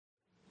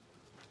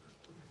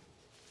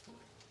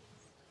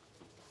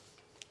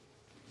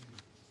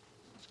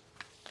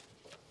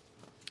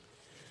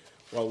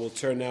Well, we'll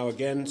turn now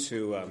again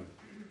to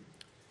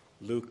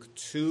Luke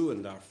 2,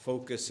 and our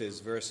focus is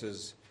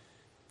verses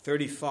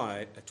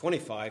 25 to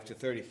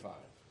 35.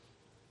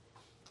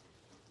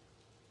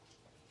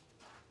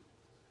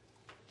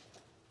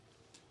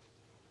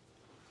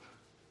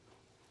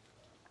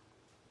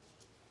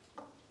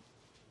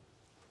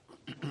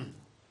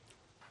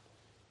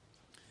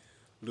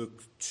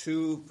 Luke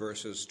 2,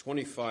 verses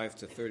 25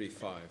 to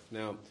 35.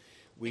 Now,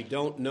 we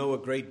don't know a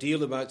great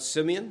deal about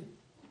Simeon.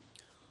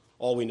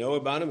 All we know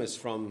about him is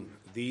from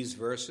these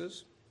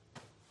verses.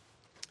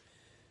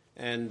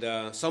 And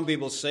some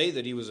people say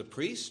that he was a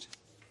priest.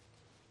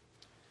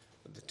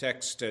 But the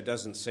text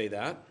doesn't say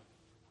that,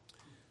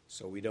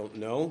 so we don't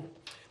know.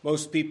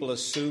 Most people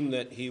assume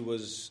that he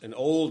was an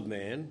old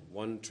man.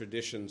 One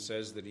tradition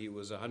says that he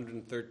was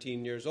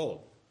 113 years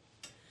old.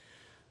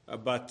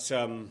 But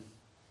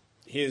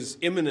his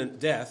imminent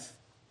death,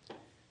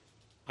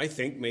 I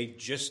think, may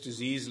just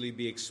as easily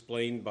be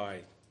explained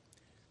by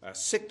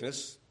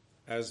sickness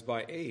as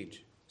by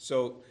age.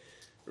 So,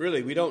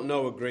 really, we don't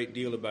know a great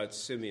deal about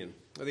Simeon.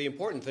 The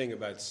important thing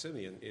about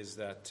Simeon is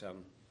that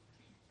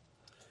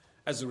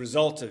as a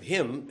result of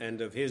him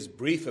and of his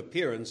brief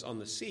appearance on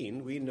the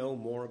scene, we know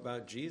more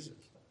about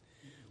Jesus.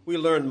 We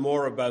learn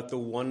more about the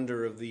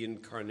wonder of the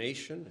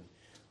incarnation.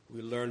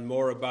 We learn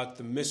more about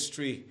the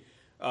mystery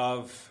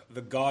of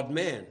the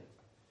God-man.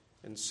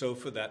 And so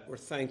for that, we're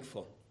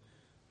thankful,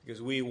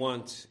 because we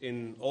want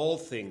in all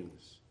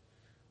things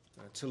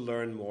to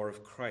learn more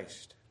of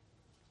Christ.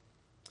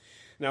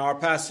 Now, our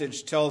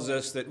passage tells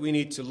us that we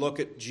need to look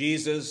at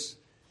Jesus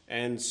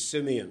and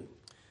Simeon.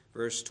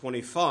 Verse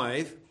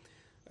 25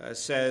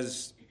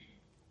 says,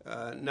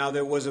 Now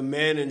there was a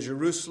man in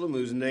Jerusalem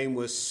whose name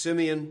was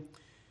Simeon,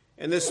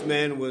 and this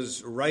man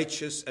was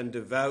righteous and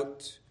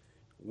devout,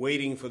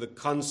 waiting for the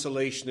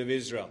consolation of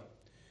Israel.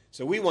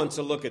 So we want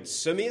to look at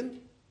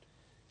Simeon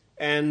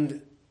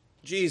and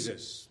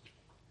Jesus.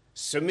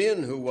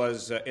 Simeon, who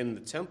was in the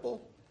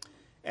temple,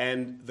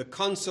 and the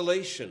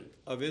consolation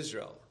of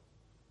Israel,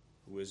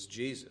 who is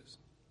Jesus.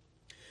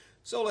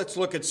 So let's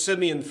look at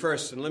Simeon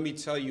first, and let me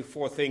tell you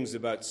four things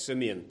about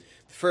Simeon.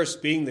 The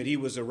first being that he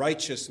was a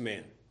righteous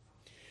man.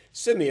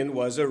 Simeon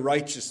was a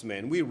righteous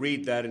man. We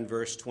read that in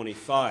verse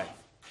 25.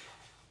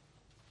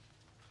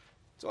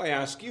 So I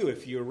ask you,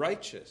 if you're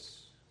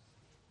righteous,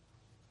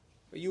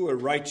 are you a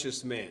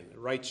righteous man, a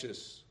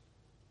righteous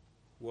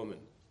woman,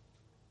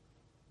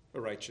 a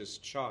righteous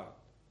child?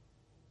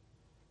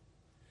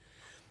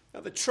 Now,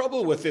 the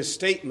trouble with this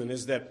statement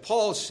is that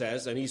Paul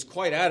says, and he's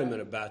quite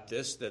adamant about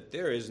this, that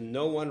there is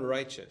no one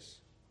righteous.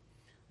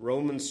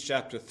 Romans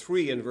chapter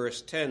 3 and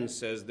verse 10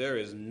 says, there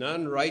is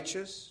none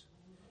righteous.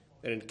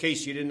 And in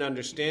case you didn't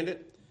understand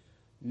it,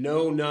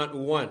 no, not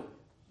one.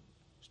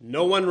 There's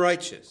no one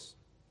righteous.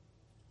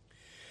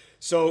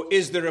 So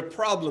is there a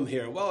problem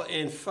here? Well,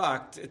 in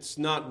fact, it's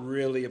not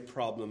really a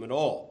problem at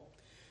all,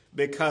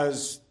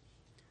 because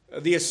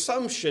the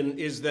assumption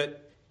is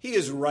that he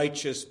is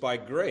righteous by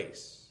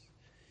grace.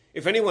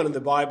 If anyone in the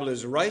Bible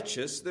is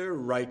righteous, they're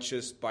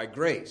righteous by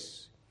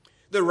grace.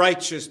 They're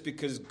righteous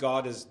because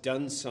God has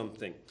done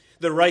something.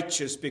 They're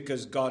righteous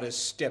because God has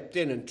stepped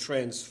in and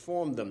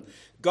transformed them.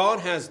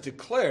 God has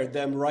declared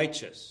them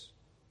righteous.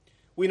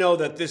 We know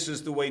that this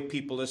is the way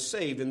people are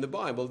saved in the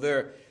Bible.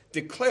 They're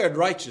declared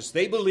righteous.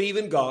 They believe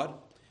in God.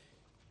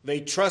 They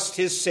trust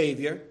his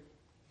Savior.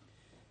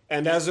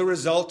 And as a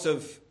result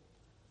of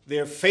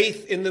their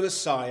faith in the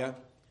Messiah,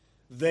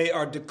 they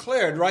are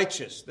declared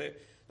righteous. They're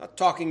not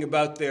talking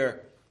about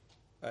their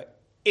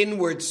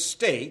inward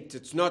state.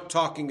 It's not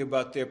talking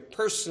about their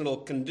personal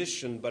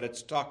condition, but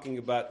it's talking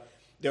about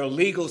their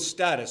legal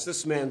status.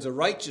 This man's a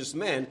righteous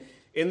man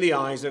in the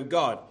eyes of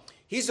God.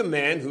 He's a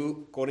man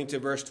who, according to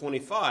verse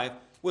 25,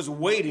 was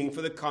waiting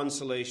for the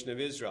consolation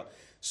of Israel.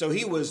 So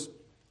he was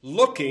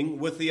looking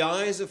with the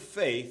eyes of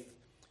faith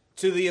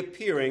to the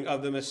appearing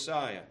of the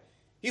Messiah.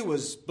 He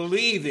was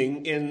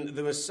believing in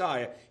the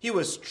Messiah. He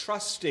was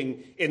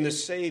trusting in the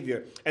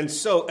Savior. And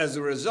so, as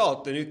a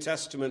result, the New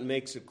Testament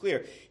makes it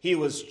clear, he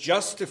was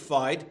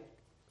justified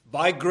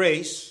by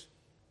grace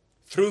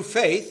through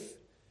faith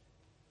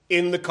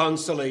in the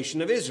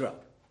consolation of Israel.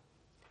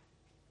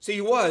 So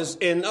he was,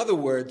 in other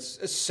words,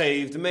 a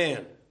saved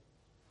man.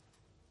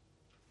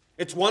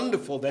 It's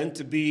wonderful, then,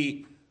 to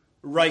be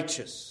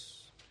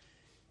righteous.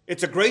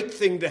 It's a great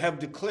thing to have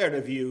declared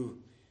of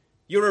you,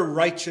 you're a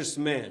righteous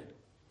man.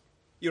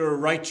 You're a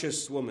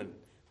righteous woman.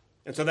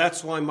 And so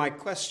that's why my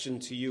question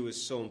to you is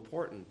so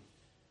important.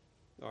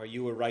 Are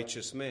you a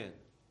righteous man?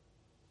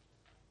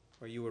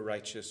 Are you a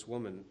righteous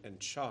woman and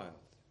child?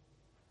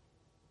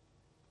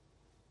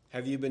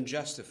 Have you been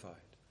justified?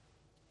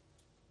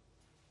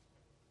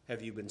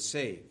 Have you been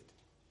saved?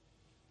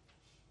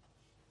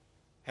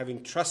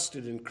 Having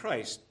trusted in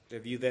Christ,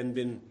 have you then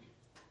been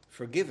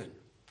forgiven?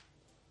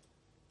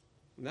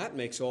 And that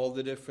makes all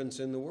the difference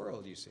in the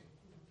world, you see.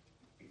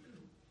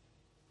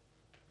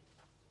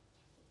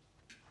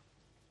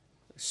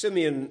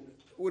 Simeon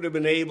would have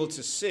been able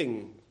to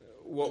sing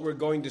what we're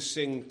going to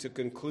sing to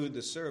conclude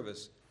the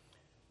service.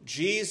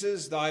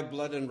 Jesus, thy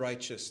blood and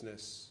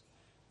righteousness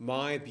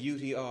My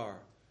beauty are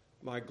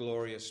my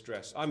glorious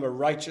dress. I'm a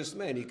righteous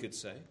man, he could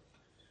say.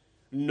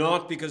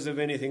 Not because of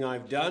anything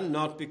I've done,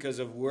 not because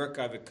of work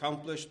I've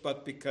accomplished,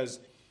 but because,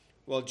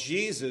 well,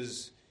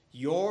 Jesus,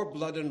 your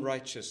blood and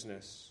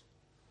righteousness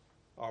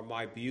are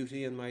my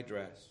beauty and my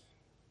dress.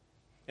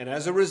 And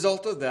as a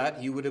result of that,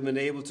 he would have been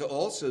able to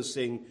also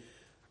sing,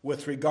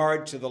 with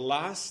regard to the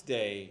last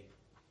day,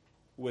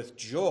 with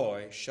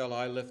joy shall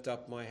I lift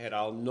up my head.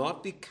 I'll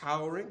not be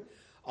cowering.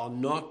 I'll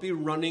not be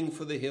running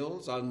for the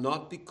hills. I'll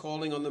not be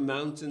calling on the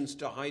mountains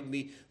to hide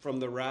me from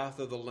the wrath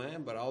of the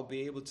Lamb, but I'll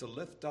be able to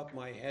lift up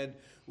my head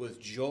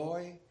with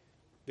joy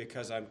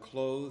because I'm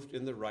clothed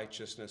in the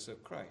righteousness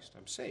of Christ.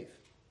 I'm safe.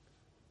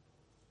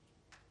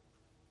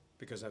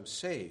 Because I'm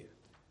saved.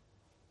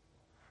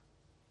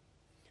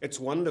 It's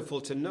wonderful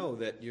to know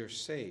that you're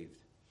saved.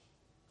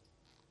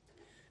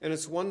 And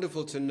it's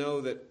wonderful to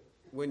know that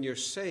when you're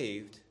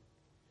saved,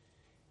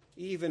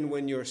 even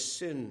when your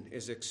sin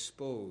is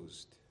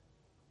exposed,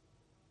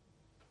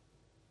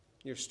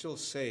 you're still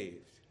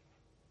saved.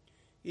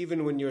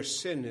 Even when your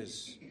sin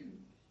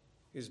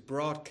is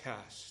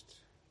broadcast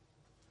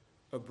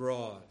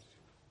abroad,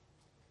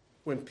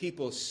 when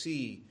people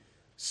see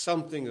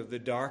something of the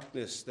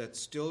darkness that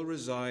still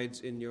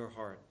resides in your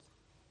heart,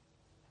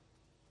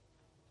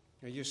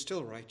 now you're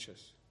still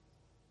righteous.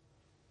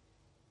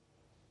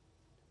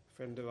 A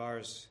friend of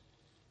ours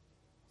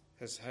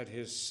has had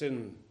his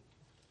sin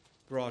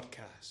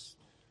broadcast.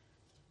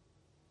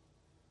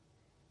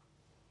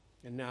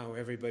 And now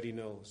everybody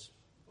knows.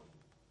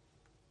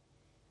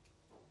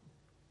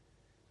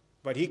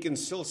 But he can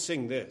still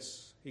sing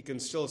this. He can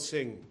still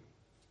sing,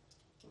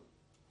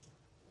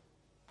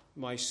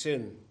 my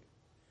sin,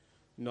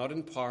 not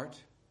in part,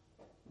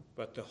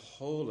 but the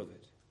whole of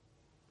it,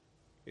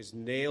 is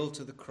nailed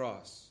to the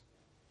cross,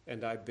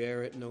 and I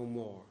bear it no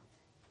more.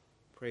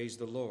 Praise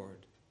the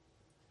Lord.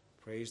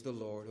 Praise the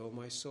Lord, O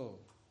my soul.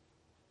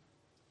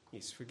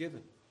 He's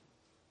forgiven.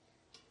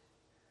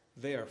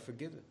 They are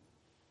forgiven.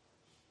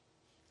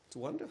 It's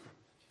wonderful.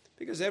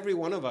 Because every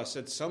one of us,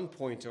 at some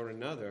point or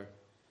another,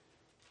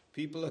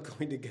 people are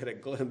going to get a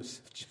glimpse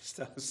of just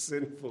how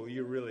sinful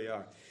you really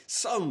are.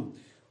 Some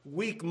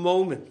weak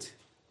moment,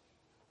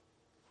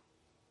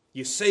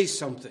 you say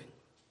something,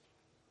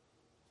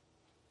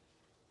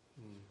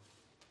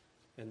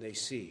 and they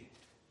see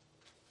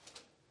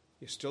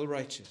you're still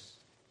righteous.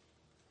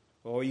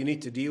 Oh, you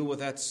need to deal with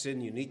that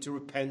sin. You need to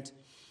repent.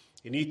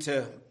 You need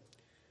to,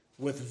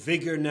 with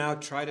vigor now,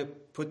 try to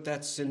put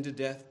that sin to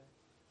death.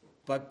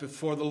 But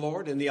before the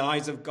Lord, in the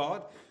eyes of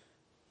God,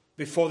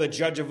 before the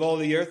judge of all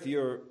the earth,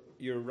 you're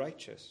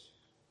righteous.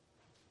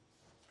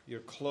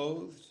 You're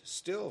clothed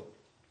still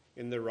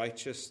in the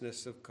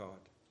righteousness of God.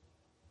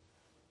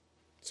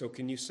 So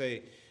can you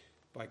say,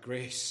 by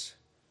grace,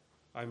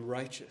 I'm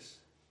righteous?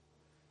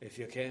 If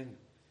you can,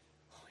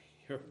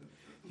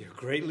 you're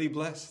greatly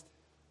blessed.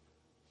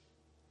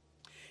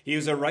 He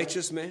was a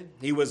righteous man.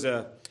 He was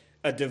a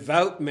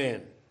devout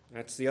man.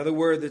 That's the other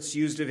word that's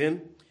used of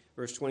him.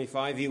 Verse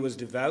 25, he was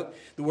devout.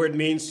 The word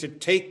means to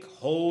take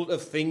hold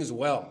of things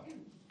well,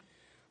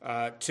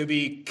 to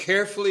be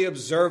carefully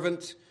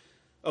observant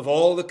of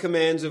all the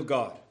commands of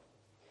God.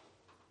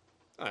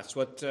 That's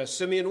what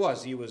Simeon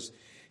was. He was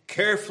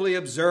carefully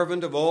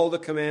observant of all the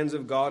commands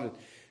of God.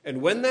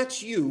 And when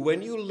that's you,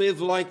 when you live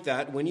like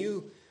that, when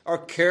you are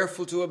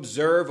careful to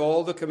observe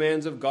all the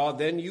commands of God,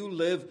 then you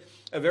live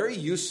a very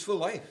useful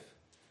life.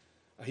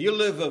 You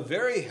live a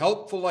very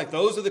helpful life.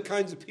 Those are the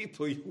kinds of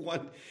people you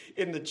want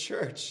in the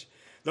church.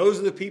 Those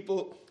are the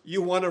people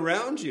you want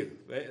around you.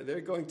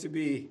 They're going to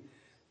be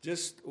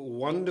just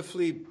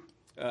wonderfully,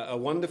 a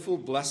wonderful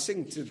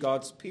blessing to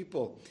God's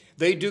people.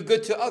 They do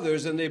good to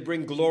others and they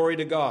bring glory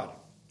to God.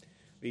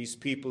 These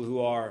people who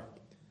are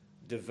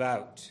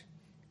devout,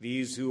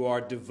 these who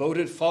are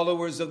devoted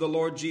followers of the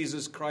Lord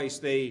Jesus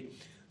Christ, they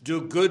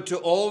do good to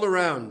all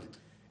around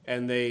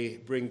and they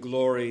bring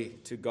glory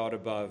to God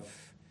above.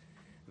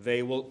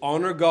 They will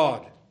honor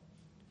God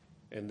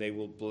and they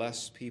will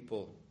bless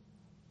people.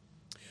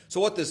 So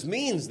what this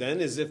means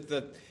then is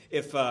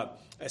if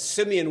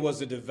Simeon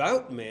was a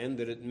devout man,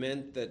 that it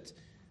meant that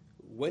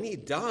when he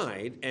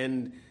died,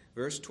 and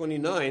verse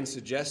 29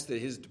 suggests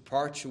that his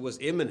departure was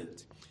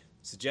imminent,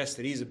 suggests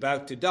that he's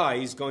about to die,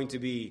 he's going to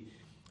be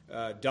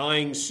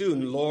dying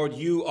soon. Lord,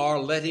 you are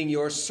letting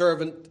your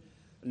servant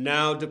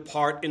now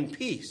depart in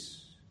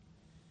peace.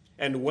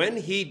 And when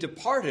he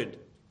departed,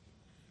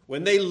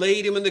 when they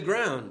laid him in the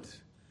ground,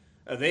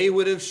 they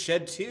would have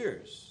shed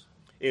tears.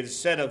 It is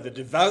said of the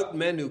devout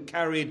men who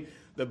carried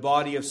the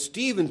body of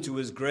Stephen to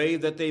his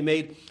grave that they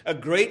made a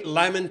great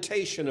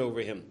lamentation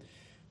over him.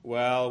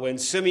 Well, when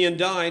Simeon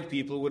died,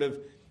 people would have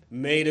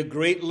made a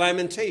great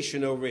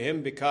lamentation over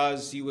him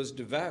because he was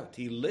devout.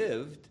 He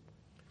lived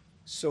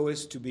so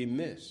as to be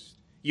missed.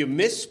 You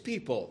miss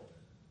people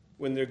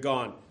when they're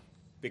gone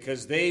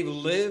because they've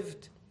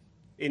lived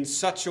in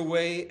such a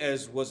way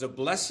as was a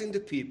blessing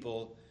to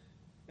people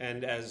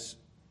and as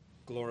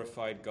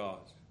glorified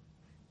God.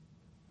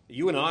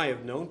 You and I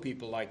have known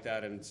people like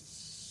that, and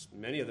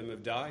many of them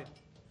have died,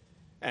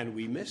 and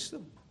we miss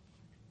them.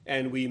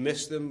 and we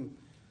miss them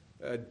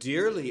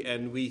dearly,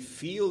 and we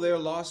feel their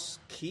loss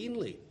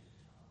keenly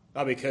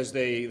because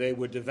they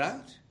were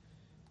devout.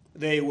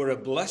 They were a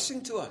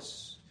blessing to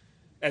us,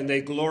 and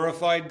they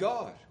glorified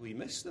God. We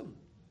miss them.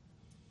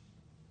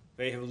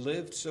 They have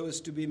lived so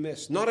as to be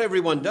missed. Not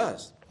everyone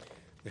does.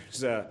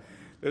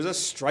 There's a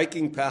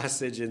striking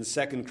passage in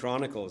 2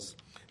 Chronicles.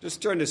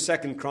 Just turn to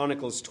 2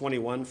 Chronicles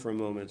 21 for a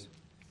moment.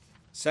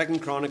 2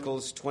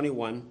 Chronicles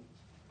 21,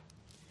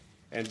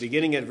 and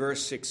beginning at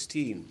verse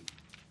 16.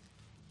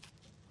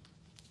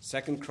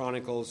 2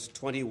 Chronicles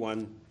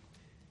 21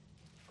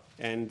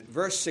 and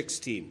verse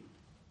 16.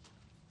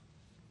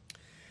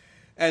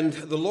 And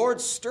the Lord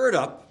stirred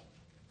up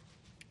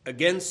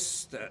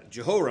against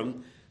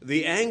Jehoram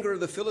the anger of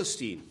the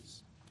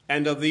Philistines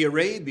and of the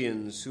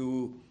Arabians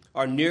who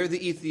are near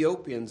the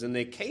Ethiopians, and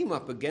they came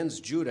up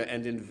against Judah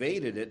and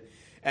invaded it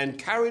and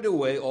carried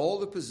away all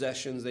the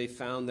possessions they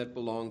found that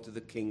belonged to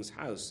the king's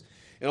house,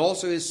 and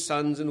also his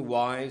sons and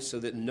wives, so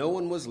that no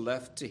one was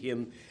left to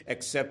him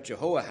except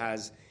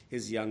Jehoahaz,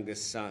 his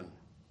youngest son.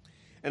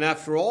 And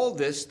after all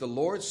this, the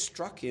Lord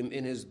struck him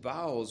in his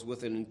bowels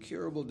with an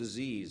incurable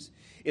disease.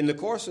 In the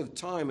course of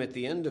time, at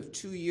the end of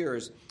 2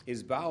 years,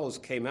 his bowels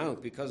came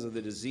out because of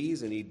the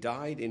disease, and he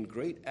died in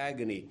great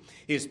agony.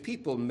 His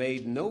people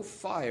made no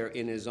fire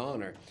in his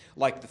honor,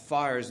 like the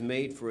fires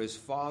made for his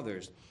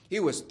fathers.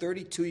 He was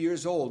 32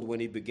 years old when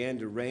he began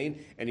to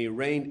reign, and he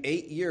reigned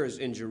 8 years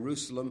in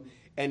Jerusalem,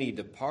 and he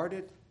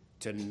departed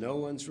to no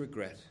one's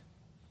regret.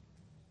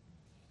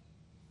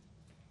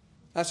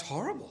 That's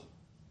horrible.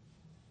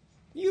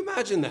 Can you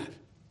imagine that?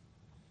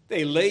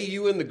 They lay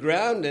you in the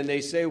ground and they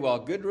say, well,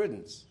 good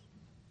riddance.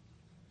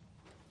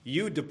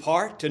 You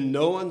depart to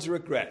no one's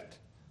regret.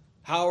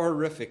 How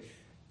horrific.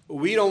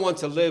 We don't want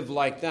to live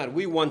like that.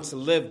 We want to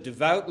live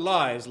devout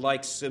lives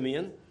like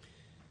Simeon.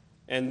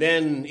 And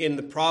then in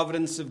the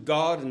providence of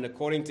God and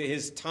according to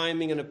his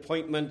timing and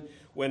appointment,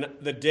 when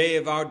the day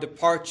of our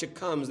departure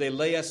comes, they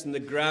lay us in the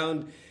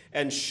ground,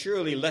 and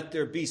surely let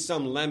there be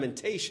some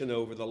lamentation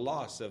over the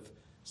loss of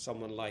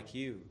someone like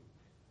you.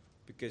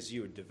 Because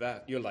you are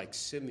devout. You're like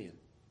Simeon.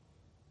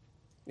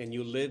 And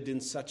you lived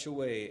in such a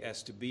way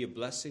as to be a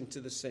blessing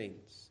to the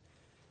saints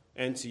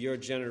and to your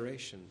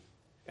generation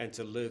and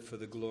to live for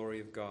the glory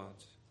of God.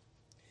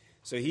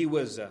 So he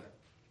was a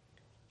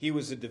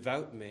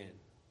devout man.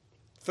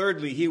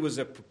 Thirdly, he was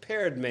a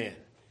prepared man.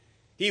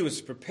 He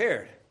was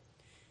prepared.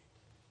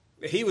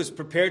 He was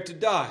prepared to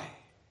die.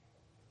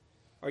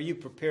 Are you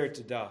prepared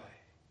to die?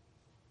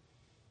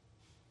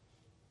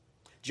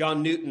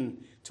 John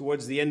Newton,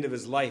 towards the end of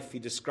his life, he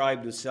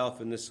described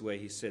himself in this way.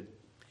 He said,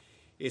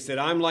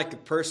 I'm like a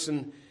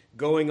person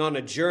going on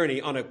a journey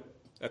on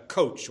a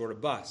coach or a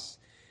bus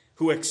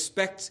who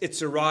expects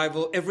its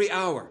arrival every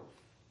hour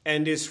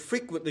and is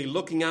frequently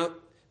looking out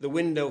the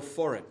window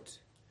for it.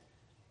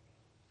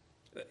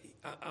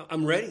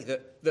 I'm ready.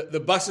 The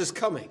bus is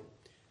coming.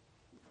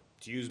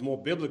 To use more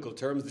biblical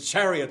terms, the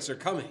chariots are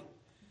coming.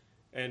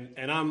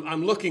 And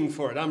I'm looking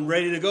for it. I'm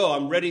ready to go.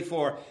 I'm ready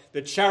for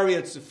the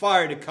chariots of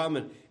fire to come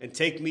and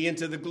take me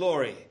into the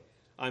glory.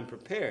 I'm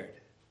prepared.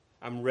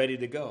 I'm ready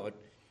to go.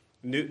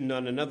 Newton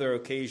on another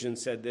occasion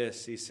said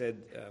this. He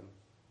said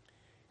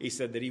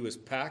that he was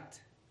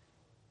packed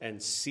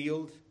and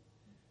sealed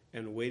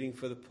and waiting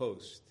for the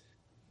post.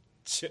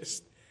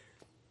 Just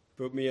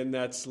put me in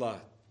that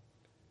slot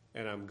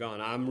and I'm gone.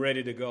 I'm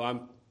ready to go.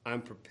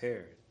 I'm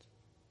prepared.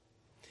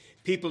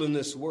 People in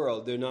this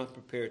world, they're not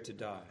prepared to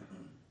die.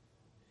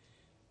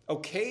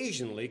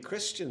 Occasionally,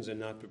 Christians are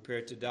not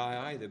prepared to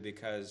die either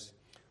because,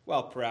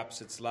 well,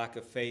 perhaps it's lack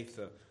of faith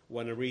or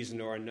one reason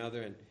or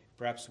another, and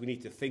perhaps we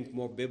need to think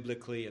more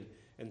biblically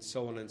and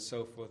so on and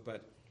so forth.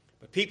 But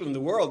people in the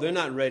world, they're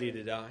not ready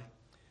to die.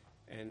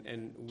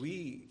 And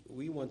we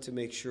want to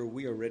make sure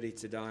we are ready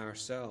to die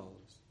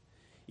ourselves.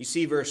 You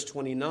see verse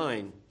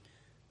 29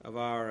 of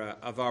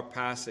our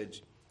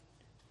passage.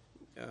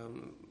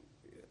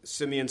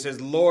 Simeon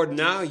says, Lord,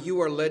 now you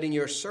are letting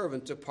your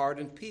servant depart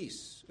in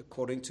peace,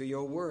 according to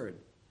your word.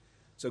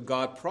 So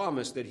God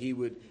promised that he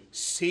would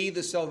see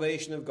the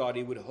salvation of God.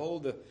 He would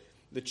hold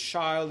the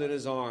child in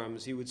his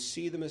arms. He would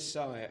see the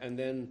Messiah, and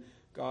then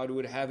God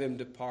would have him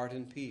depart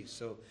in peace.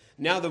 So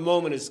now the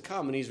moment has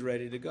come, and he's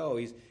ready to go.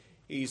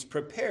 He's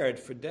prepared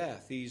for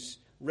death. He's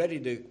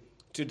ready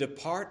to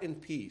depart in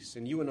peace.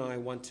 And you and I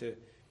want to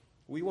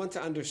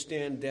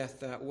understand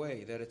death that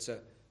way, that it's a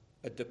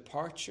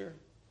departure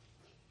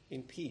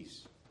in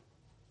peace.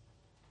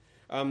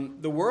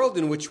 The world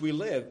in which we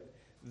live,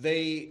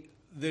 they're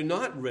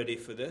not ready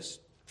for this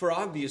for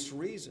obvious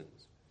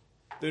reasons.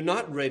 They're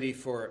not ready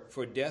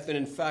for death. And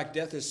in fact,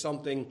 death is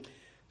something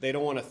they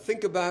don't want to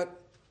think about,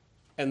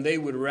 and they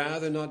would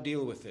rather not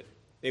deal with it.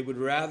 They would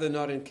rather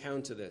not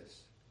encounter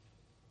this.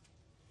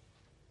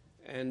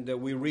 And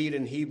we read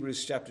in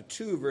Hebrews chapter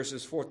 2,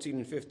 verses 14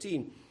 and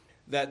 15,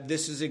 that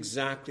this is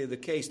exactly the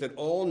case, that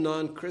all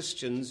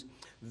non-Christians,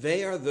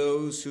 they are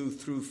those who,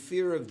 through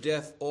fear of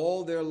death,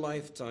 all their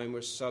lifetime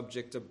are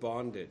subject to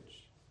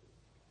bondage.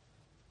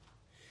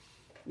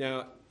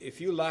 Now,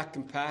 if you lack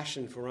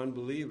compassion for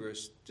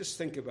unbelievers, just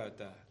think about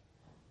that.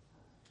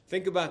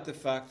 Think about the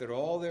fact that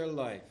all their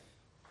life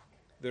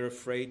they're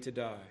afraid to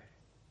die.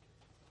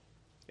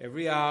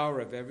 Every hour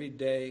of every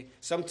day.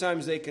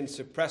 Sometimes they can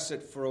suppress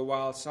it for a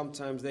while.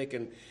 Sometimes they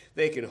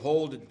can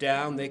hold it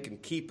down. They can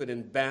keep it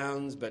in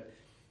bounds. But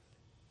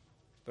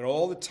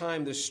all the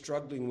time they're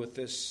struggling with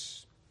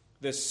this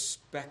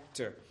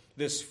specter,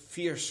 this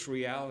fierce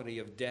reality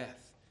of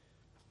death.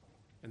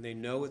 And they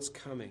know it's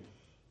coming.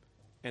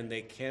 And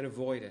they can't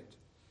avoid it.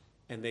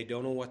 And they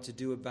don't know what to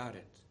do about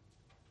it.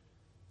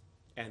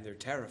 And they're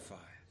terrified.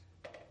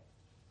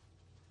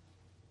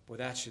 Well,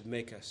 that should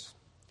make us.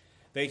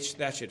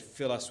 That should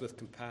fill us with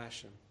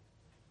compassion.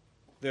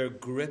 They're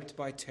gripped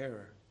by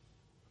terror.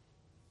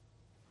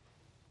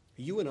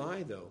 You and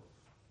I, though,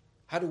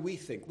 how do we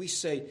think? We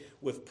say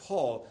with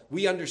Paul,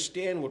 we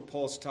understand what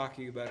Paul's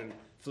talking about in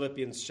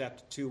Philippians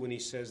chapter 2 when he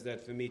says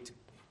that for me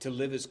to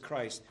live is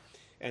Christ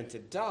and to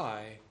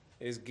die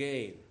is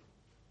gain.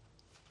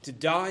 To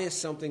die is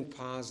something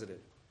positive.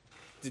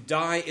 To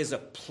die is a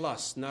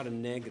plus, not a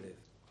negative.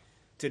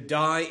 To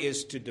die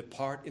is to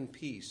depart in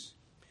peace.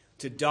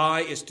 To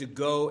die is to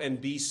go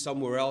and be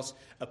somewhere else,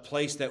 a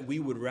place that we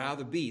would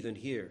rather be than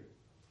here.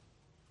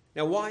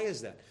 Now, why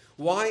is that?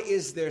 Why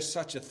is there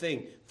such a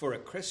thing for a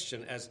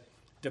Christian as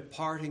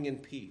departing in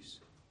peace?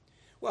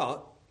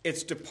 Well,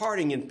 it's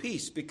departing in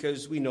peace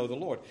because we know the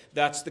Lord.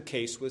 That's the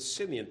case with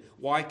Simeon.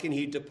 Why can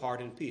he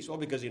depart in peace? Well,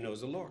 because he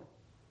knows the Lord.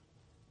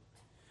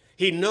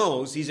 He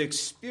knows, he's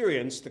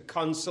experienced the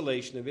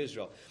consolation of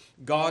Israel.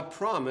 God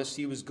promised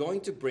he was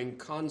going to bring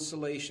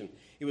consolation.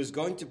 He was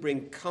going to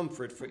bring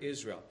comfort for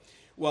Israel.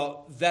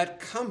 Well, that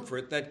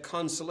comfort, that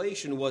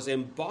consolation was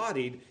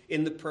embodied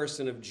in the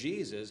person of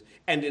Jesus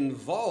and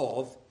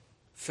involved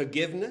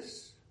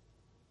forgiveness,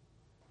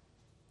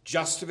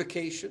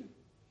 justification,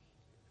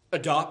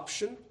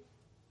 adoption,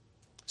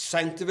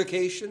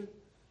 sanctification,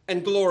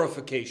 and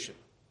glorification.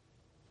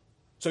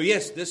 So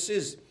yes, this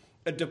is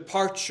a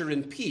departure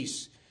in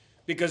peace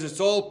because it's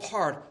all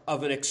part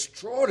of an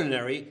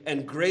extraordinary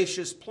and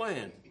gracious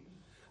plan.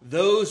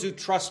 Those who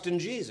trust in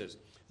Jesus,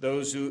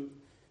 those who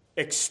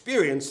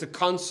experience the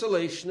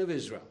consolation of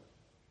Israel,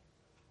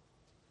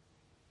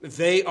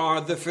 they are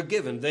the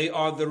forgiven. They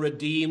are the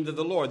redeemed of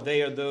the Lord.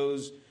 They are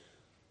those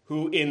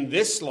who in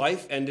this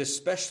life, and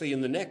especially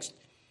in the next,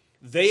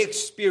 they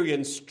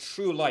experience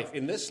true life.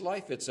 In this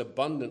life, it's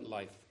abundant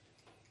life.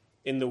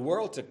 In the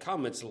world to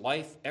come, it's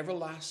life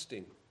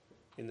everlasting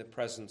in the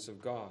presence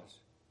of God.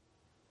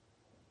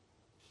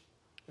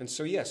 And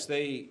so, yes,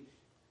 they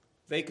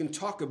can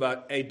talk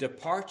about a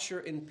departure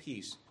in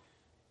peace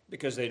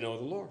because they know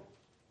the Lord.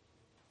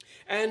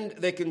 And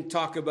they can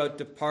talk about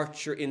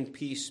departure in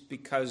peace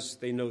because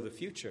they know the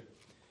future.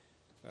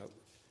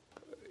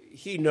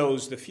 He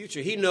knows the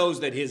future. He knows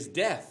that his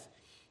death,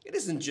 it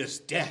isn't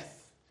just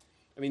death.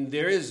 I mean,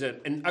 there is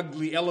an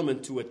ugly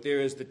element to it.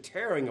 There is the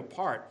tearing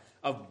apart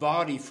of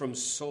body from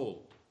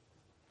soul.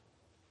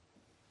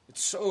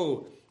 It's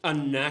so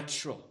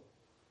unnatural.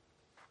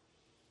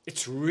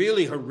 It's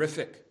really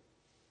horrific.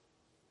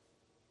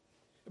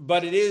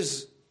 But it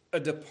is a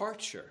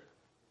departure.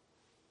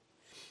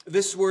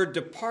 This word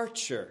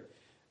departure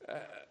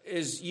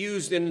is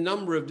used in a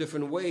number of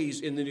different ways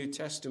in the New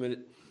Testament.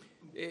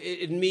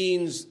 It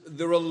means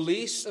the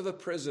release of a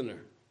prisoner.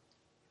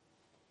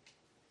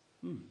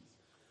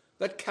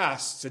 That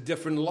casts a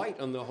different light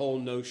on the whole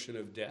notion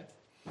of death.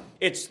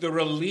 It's the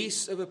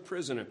release of a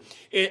prisoner.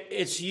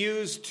 It's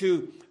used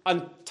to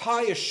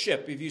untie a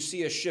ship. If you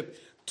see a ship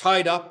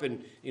tied up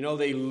and,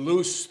 they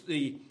loose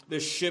the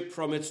ship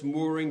from its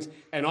moorings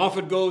and off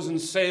it goes and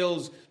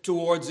sails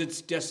towards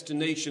its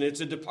destination.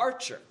 It's a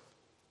departure.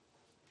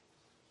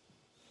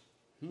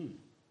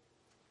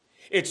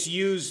 It's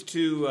used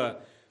to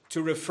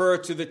refer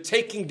to the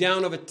taking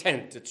down of a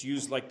tent. It's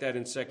used like that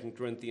in 2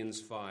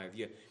 Corinthians 5.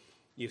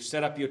 You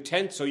set up your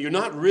tent, so you're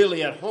not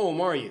really at home,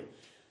 are you?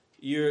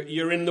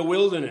 You're in the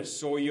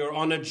wilderness, or you're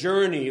on a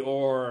journey,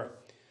 or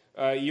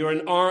you're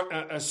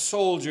a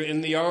soldier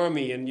in the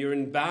army and you're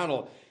in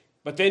battle.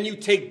 But then you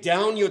take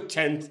down your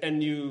tent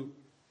and you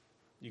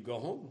go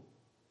home.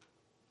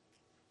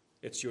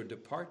 It's your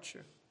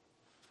departure.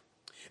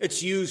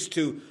 It's used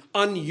to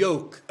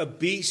unyoke a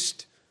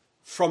beast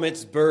from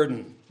its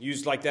burden,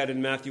 used like that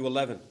in Matthew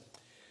 11.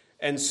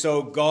 And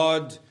so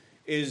God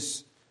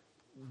is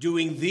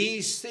doing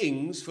these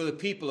things for the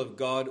people of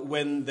God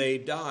when they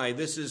die.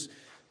 This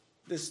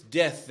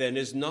death, then,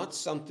 is not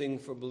something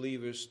for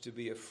believers to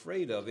be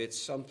afraid of.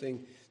 It's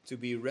something to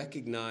be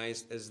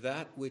recognized as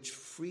that which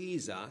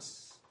frees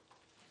us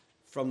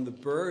from the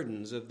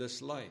burdens of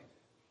this life.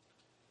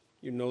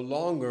 You're no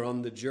longer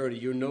on the journey.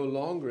 You're no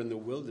longer in the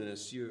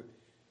wilderness. You're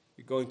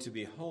going to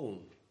be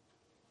home.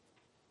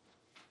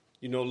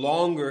 You're no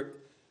longer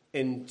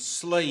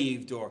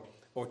enslaved or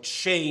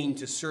chained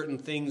to certain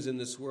things in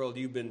this world.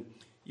 You've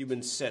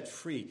been set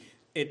free.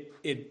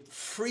 It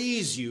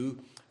frees you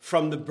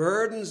from the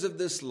burdens of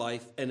this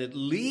life, and it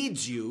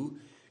leads you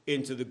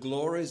into the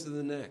glories of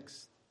the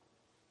next.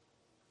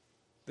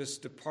 This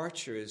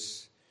departure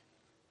is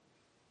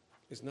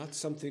not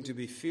something to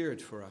be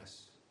feared for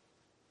us.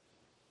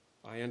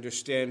 I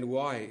understand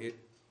why.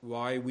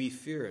 why we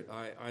fear it.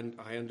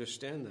 I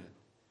understand that.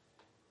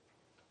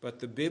 But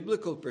the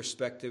biblical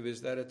perspective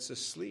is that it's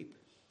asleep.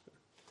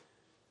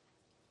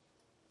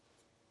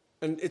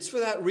 And it's for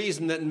that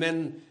reason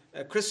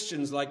that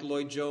Christians like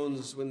Lloyd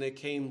Jones, when they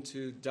came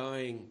to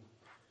dying,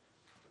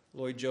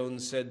 Lloyd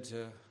Jones said,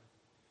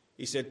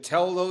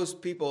 tell those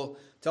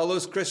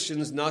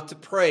Christians not to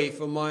pray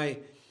for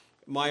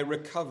my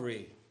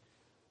recovery.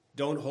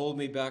 Don't hold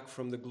me back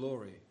from the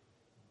glory.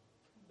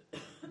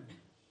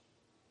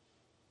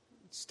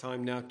 It's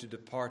time now to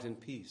depart in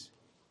peace.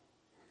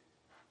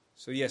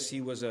 So yes,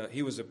 he was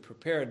a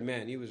prepared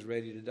man. He was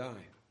ready to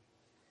die.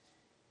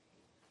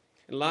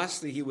 And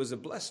lastly, he was a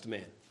blessed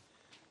man.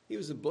 He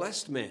was a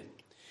blessed man.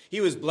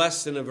 He was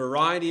blessed in a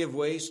variety of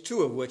ways,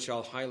 two of which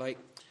I'll highlight.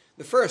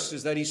 The first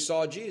is that he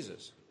saw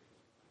Jesus.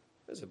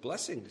 It was a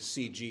blessing to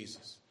see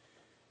Jesus.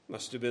 It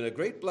must have been a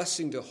great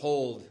blessing to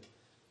hold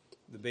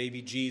the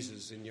baby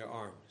Jesus in your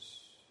arms.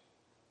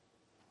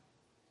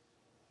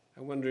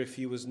 I wonder if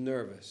he was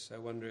nervous. I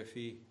wonder if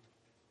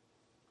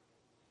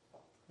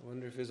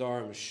his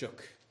arms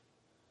shook.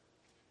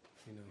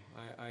 You know,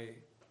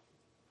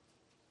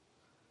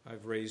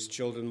 I've raised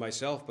children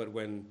myself, but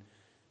when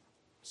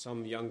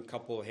some young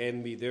couple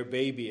hand me their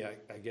baby, I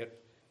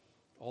get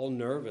all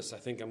nervous. I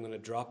think I'm going to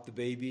drop the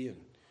baby and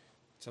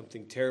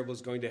something terrible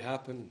is going to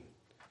happen.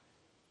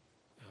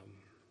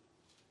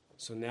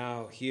 So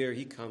now here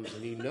he comes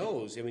and he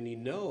knows. He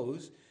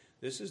knows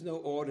this is no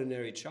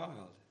ordinary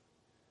child.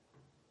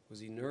 Was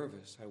he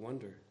nervous? I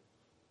wonder.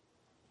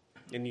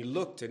 And he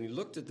looked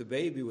at the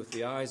baby with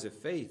the eyes of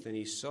faith, and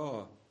he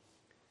saw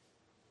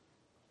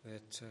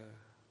that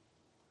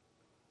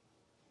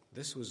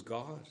this was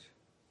God.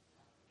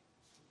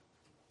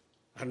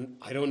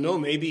 I don't know,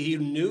 maybe he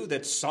knew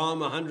that Psalm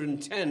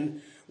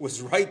 110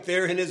 was right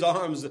there in his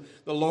arms.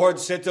 The Lord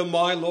said to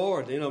my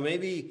Lord.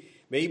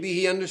 Maybe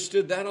he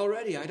understood that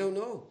already. I don't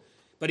know.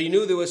 But he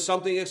knew there was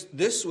something.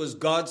 This was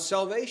God's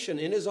salvation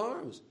in his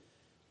arms.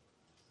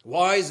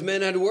 Wise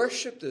men had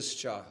worshipped this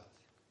child.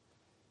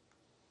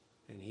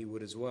 And he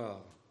would as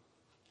well.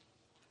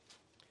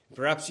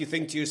 Perhaps you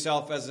think to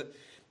yourself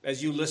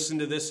as you listen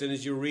to this and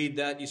as you read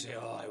that, you say,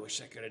 oh, I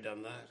wish I could have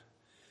done that.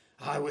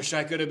 I wish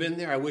I could have been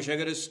there. I wish I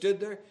could have stood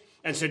there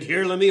and said,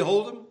 here, let me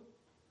hold him.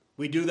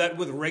 We do that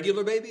with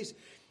regular babies.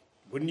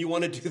 Wouldn't you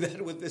want to do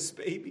that with this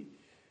baby?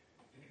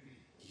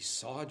 He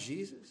saw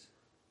Jesus.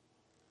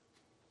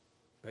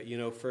 But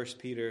 1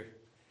 Peter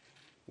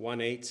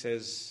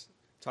 1:8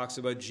 talks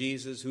about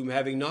Jesus, whom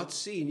having not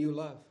seen you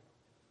love.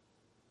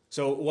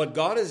 So what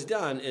God has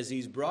done is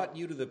he's brought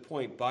you to the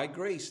point by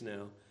grace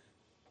now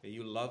that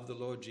you love the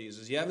Lord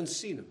Jesus. You haven't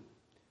seen him,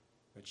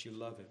 but you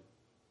love him.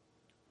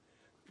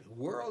 The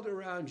world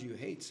around you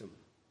hates him,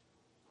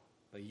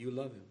 but you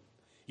love him.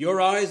 Your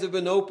eyes have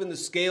been opened, the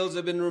scales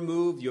have been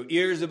removed, your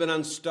ears have been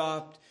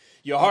unstopped,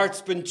 your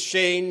heart's been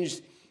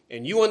changed,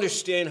 and you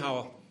understand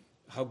how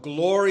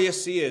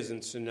glorious he is,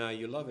 and so now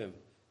you love him.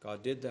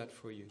 God did that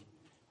for you.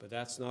 But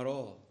that's not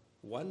all.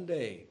 One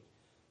day,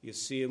 you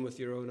see him with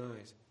your own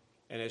eyes.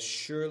 And as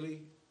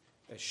surely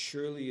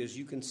as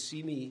you can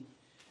see me,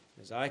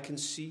 as I can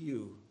see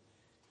you,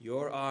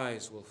 your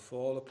eyes will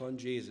fall upon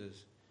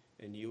Jesus,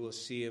 and you will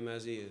see him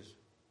as he is.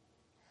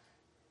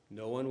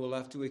 No one will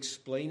have to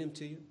explain him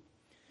to you.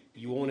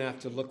 You won't have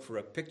to look for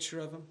a picture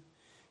of him.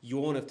 You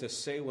won't have to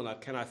say, well,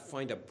 can I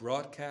find a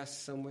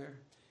broadcast somewhere?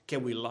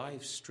 Can we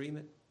live stream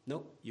it?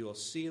 No, you will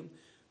see him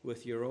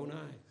with your own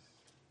eyes.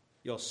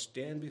 You'll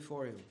stand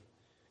before him,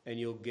 and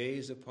you'll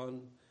gaze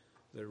upon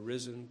the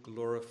risen,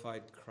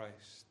 glorified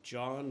Christ.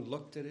 John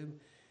looked at him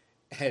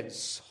and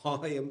saw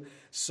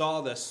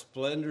the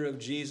splendor of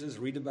Jesus.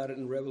 Read about it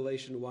in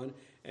Revelation 1.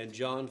 And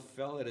John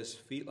fell at his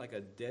feet like a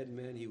dead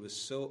man. He was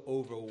so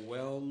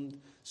overwhelmed,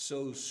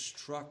 so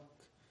struck.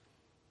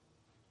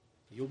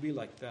 You'll be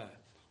like that.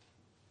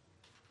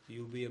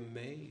 You'll be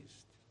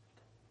amazed.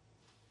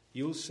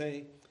 You'll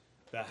say,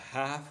 the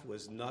half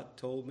was not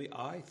told me.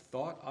 I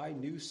thought I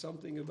knew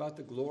something about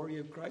the glory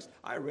of Christ.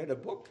 I read a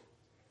book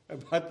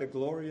about the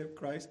glory of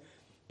Christ,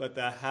 but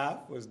the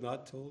half was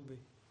not told me.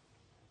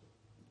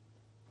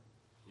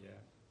 Yeah.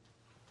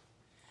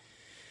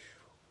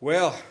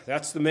 Well,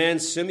 that's the man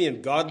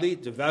Simeon, godly,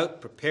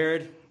 devout,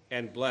 prepared,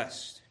 and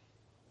blessed.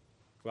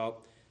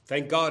 Well,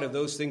 thank God if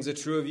those things are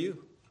true of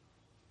you.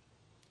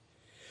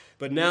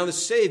 But now the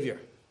Savior.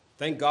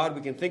 Thank God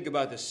we can think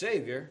about the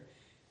Savior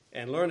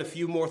and learn a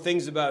few more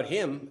things about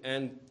him.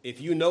 And if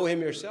you know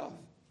him yourself,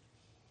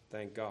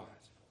 thank God.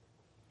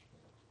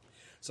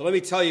 So let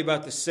me tell you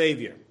about the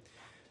Savior.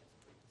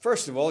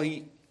 First of all,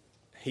 he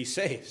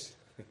saves.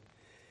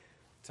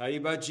 Tell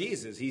you about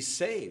Jesus. He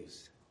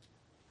saves.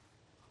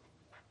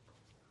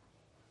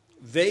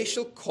 They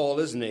shall call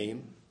his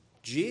name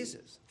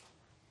Jesus.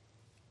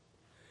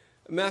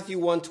 Matthew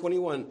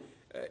 1:21,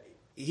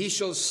 he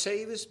shall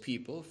save his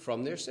people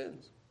from their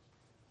sins.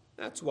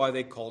 That's why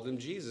they called him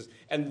Jesus.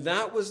 And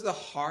that was the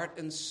heart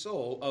and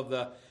soul of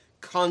the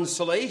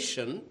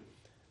consolation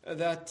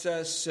that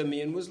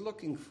Simeon was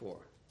looking for.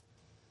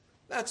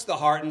 That's the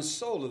heart and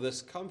soul of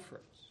this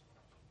comfort.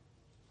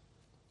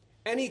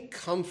 Any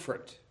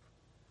comfort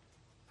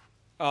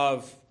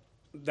of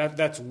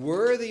that's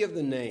worthy of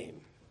the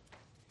name,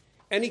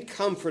 any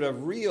comfort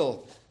of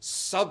real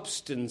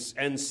substance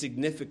and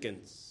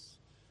significance,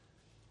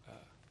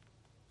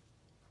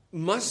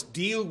 must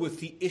deal with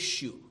the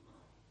issue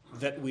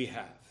that we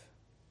have.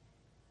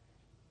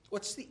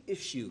 What's the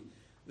issue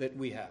that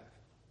we have?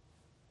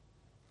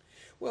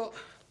 Well,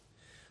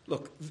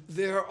 look,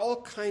 there are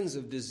all kinds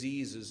of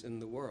diseases in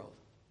the world.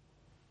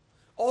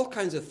 All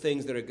kinds of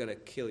things that are going to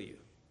kill you.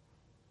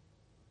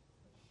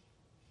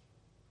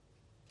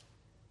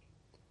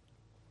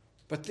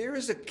 But there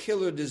is a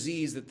killer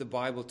disease that the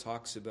Bible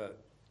talks about.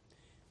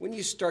 When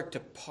you start to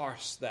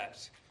parse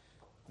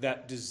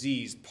that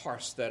disease,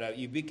 parse that out,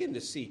 you begin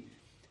to see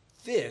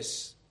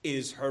this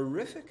is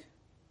horrific.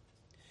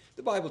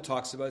 The Bible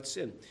talks about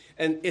sin.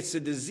 And it's a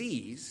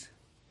disease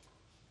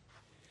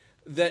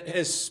that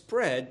has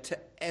spread to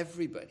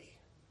everybody.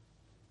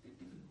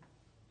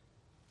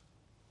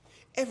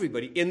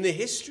 Everybody. In the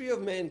history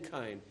of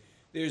mankind,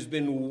 there's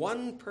been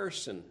one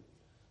person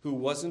who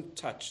wasn't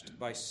touched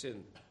by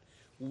sin.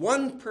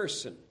 One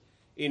person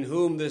in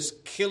whom this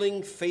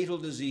killing, fatal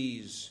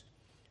disease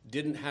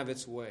didn't have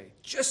its way.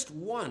 Just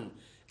one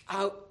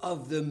out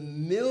of the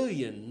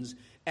millions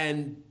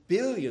and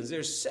billions.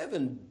 There's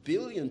 7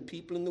 billion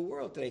people in the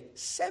world today.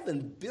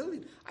 7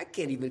 billion. I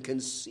can't even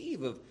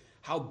conceive of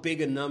how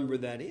big a number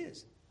that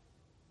is.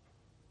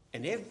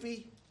 And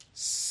every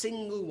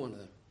single one of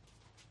them,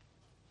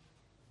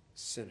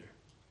 sinner.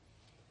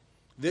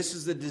 This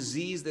is the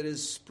disease that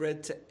is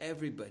spread to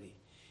everybody.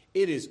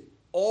 It is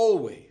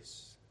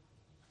always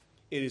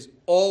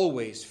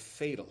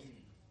fatal.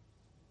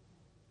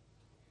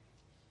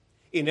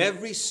 In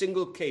every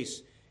single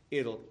case,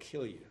 it'll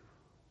kill you.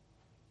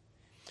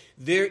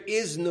 There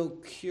is no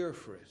cure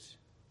for it.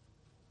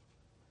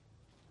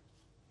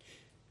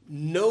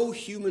 No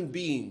human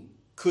being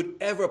could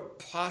ever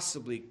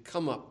possibly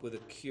come up with a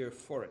cure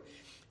for it.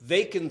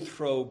 They can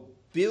throw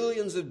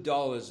billions of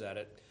dollars at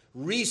it,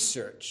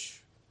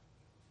 research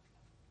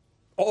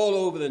all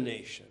over the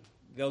nation.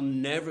 They'll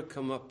never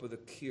come up with a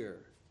cure.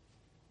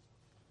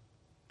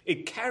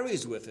 It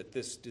carries with it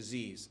this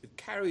disease. It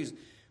carries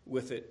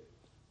with it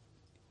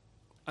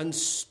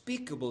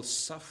unspeakable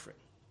suffering.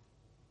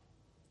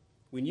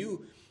 When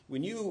you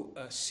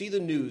see the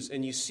news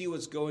and you see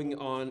what's going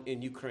on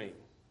in Ukraine,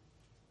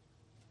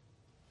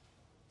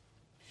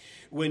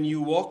 when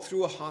you walk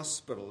through a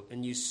hospital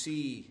and you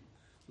see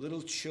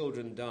little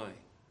children dying,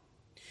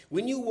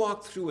 when you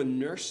walk through a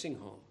nursing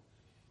home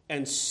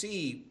and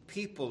see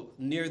people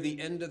near the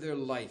end of their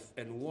life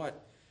and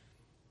what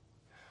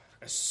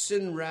a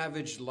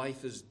sin-ravaged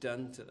life has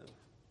done to them,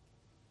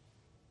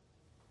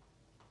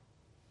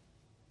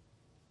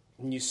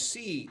 when you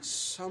see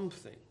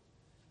something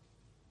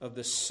of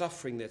the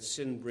suffering that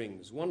sin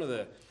brings, one of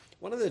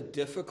the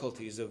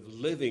difficulties of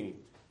living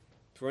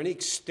for any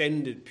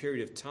extended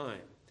period of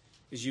time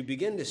is you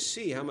begin to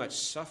see how much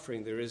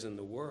suffering there is in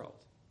the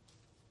world.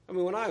 I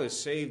mean, when I was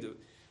saved at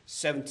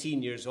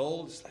 17 years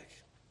old, it's like,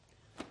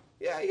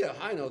 yeah,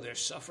 I know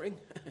there's suffering.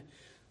 I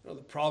know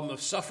the problem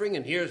of suffering,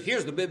 and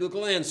here's the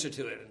biblical answer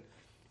to it.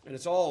 And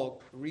it's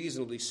all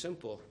reasonably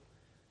simple.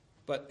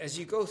 But as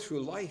you go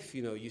through life,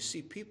 you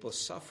see people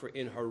suffer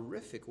in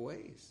horrific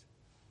ways.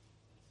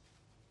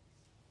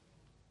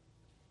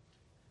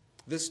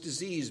 This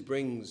disease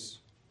brings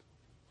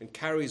and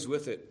carries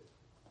with it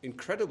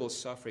incredible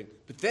suffering.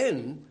 But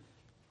then,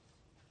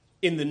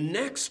 in the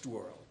next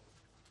world,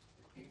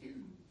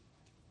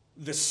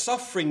 the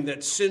suffering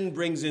that sin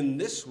brings in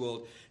this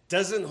world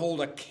doesn't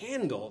hold a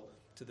candle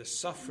to the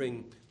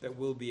suffering that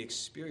will be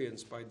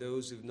experienced by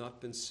those who've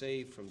not been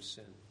saved from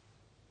sin.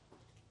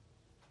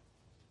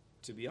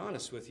 To be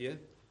honest with you,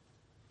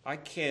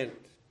 I'm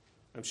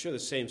sure the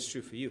same is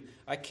true for you,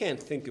 I can't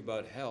think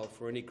about hell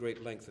for any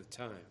great length of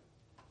time.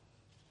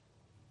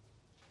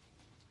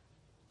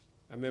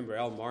 I remember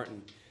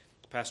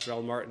Pastor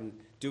Al Martin,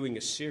 doing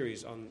a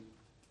series on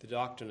the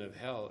doctrine of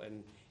hell,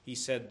 and he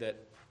said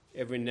that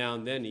every now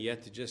and then he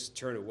had to just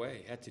turn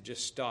away, had to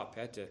just stop,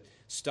 had to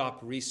stop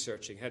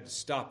researching, had to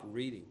stop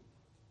reading.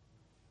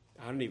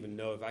 I don't even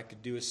know if I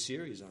could do a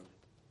series on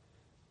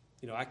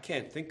it. I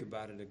can't think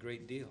about it a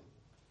great deal.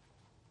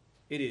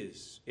 It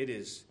is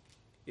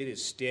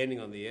standing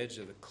on the edge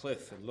of the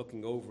cliff and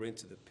looking over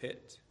into the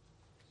pit.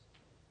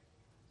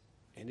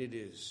 And it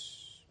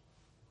is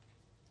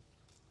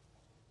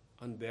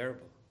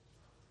unbearable.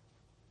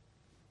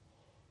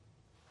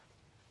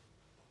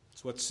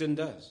 It's what sin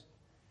does.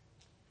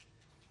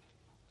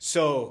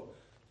 So,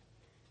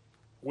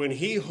 when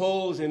he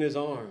holds in his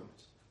arms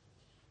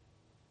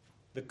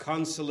the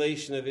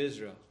consolation of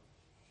Israel,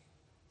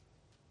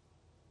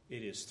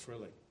 it is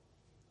thrilling.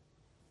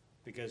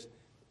 Because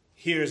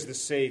here's the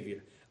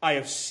Savior. I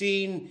have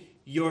seen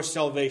your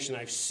salvation.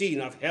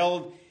 I've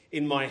held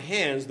in my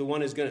hands the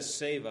one who's going to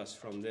save us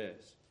from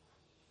this.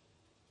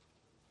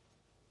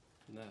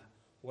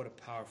 What a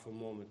powerful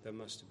moment that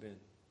must have been.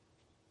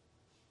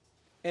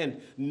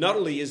 And not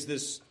only is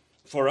this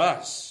for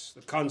us,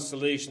 the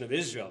consolation of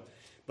Israel,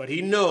 but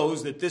he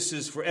knows that this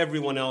is for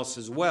everyone else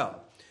as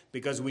well.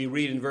 Because we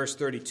read in verse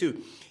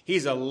 32,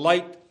 he's a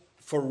light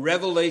for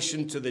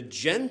revelation to the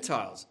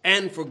Gentiles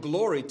and for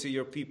glory to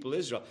your people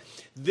Israel.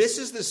 This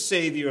is the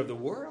Savior of the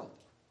world.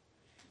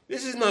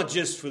 This is not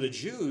just for the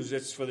Jews,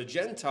 it's for the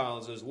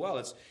Gentiles as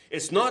well.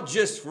 It's not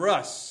just for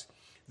us,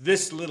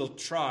 this little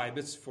tribe.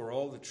 It's for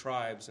all the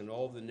tribes and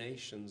all the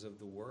nations of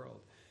the world.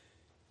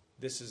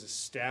 This is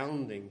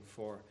astounding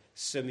for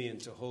Simeon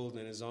to hold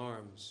in his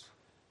arms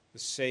the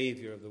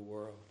Savior of the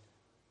world.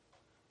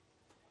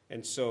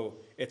 And so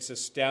it's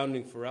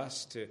astounding for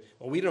us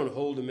we don't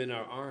hold him in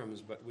our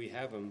arms, but we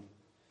have him.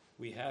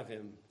 We have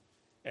him,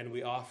 and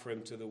we offer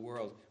him to the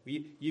world.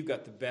 You've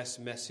got the best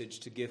message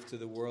to give to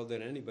the world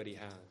that anybody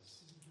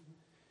has.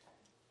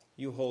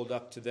 You hold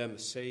up to them a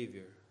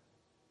Savior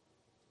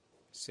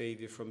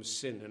from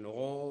sin and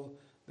all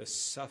the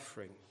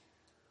suffering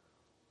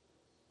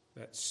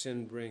that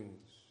sin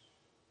brings.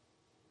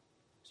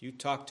 So you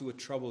talk to a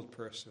troubled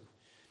person.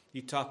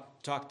 You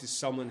talk to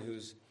someone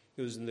who's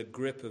in the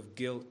grip of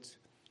guilt.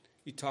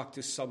 You talk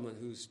to someone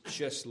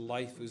whose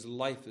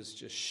life is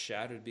just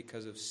shattered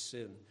because of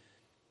sin.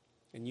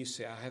 And you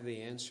say, I have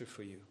the answer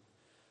for you.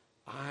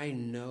 I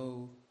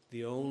know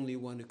the only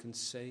one who can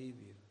save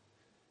you.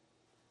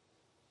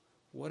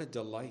 What a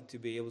delight to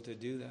be able to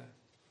do that.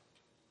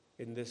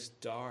 In this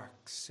dark,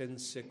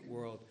 sin-sick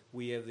world,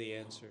 we have the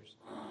answers.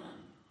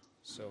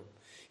 So,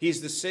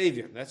 he's the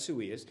Savior. That's who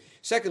he is.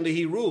 Secondly,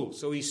 he rules.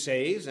 So he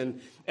saves and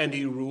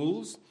he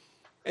rules.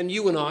 And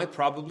you and I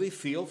probably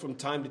feel from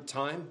time to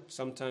time,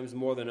 sometimes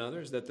more than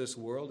others, that this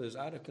world is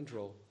out of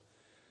control.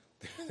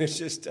 There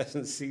just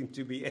doesn't seem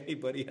to be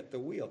anybody at the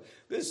wheel.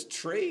 This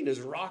train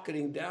is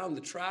rocketing down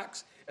the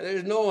tracks, and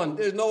there's no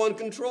one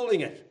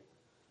controlling it.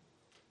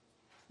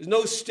 There's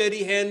no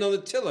steady hand on the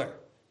tiller.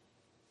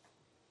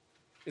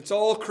 It's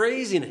all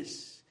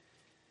craziness.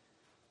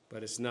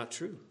 But it's not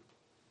true.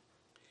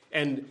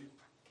 And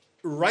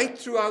right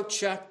throughout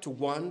chapter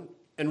 1,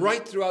 and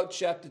right throughout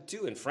chapter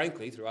 2, and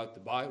frankly throughout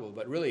the Bible,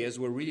 but really as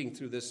we're reading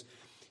through this,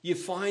 you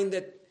find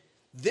that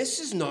this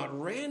is not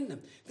random.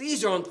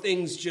 These aren't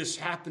things just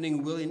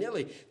happening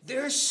willy-nilly.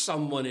 There's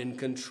someone in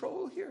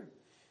control here.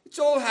 It's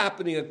all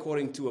happening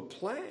according to a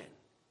plan.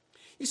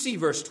 You see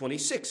verse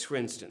 26, for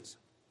instance.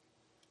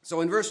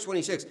 So in verse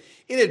 26,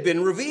 it had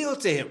been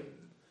revealed to him.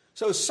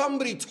 So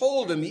somebody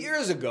told him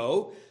years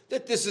ago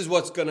that this is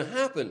what's going to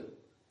happen.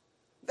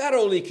 That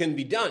only can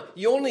be done.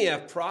 You only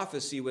have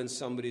prophecy when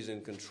somebody's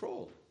in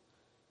control.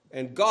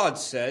 And God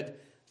said,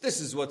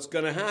 this is what's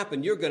going to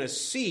happen. You're going to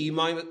see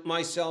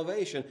my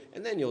salvation,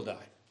 and then you'll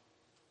die.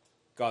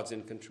 God's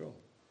in control.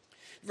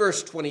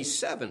 Verse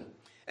 27,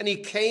 and he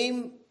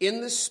came in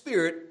the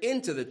Spirit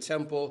into the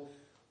temple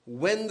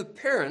when the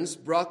parents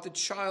brought the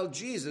child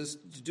Jesus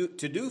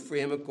to do for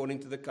him according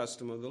to the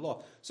custom of the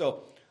law.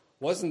 So,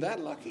 wasn't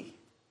that lucky?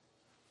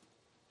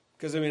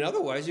 Because,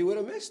 otherwise you would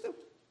have missed him.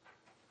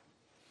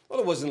 Well,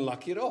 it wasn't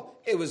lucky at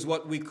all. It was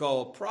what we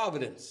call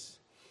providence.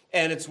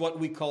 And it's what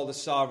we call the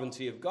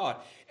sovereignty of God.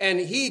 And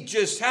he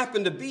just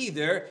happened to be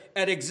there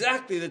at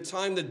exactly the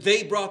time that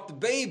they brought the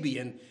baby.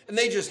 And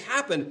they just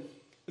happened.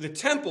 The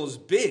temple's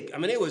big.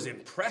 It was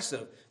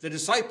impressive. The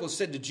disciples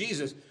said to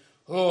Jesus,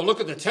 oh,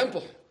 look at the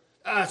temple.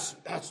 That's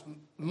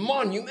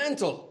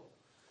monumental.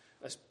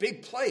 That's a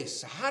big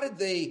place. How did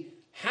they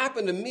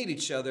happen to meet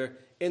each other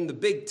in the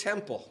big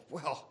temple?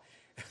 Well,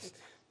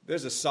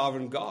 there's a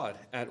sovereign God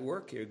at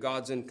work here.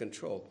 God's in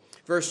control.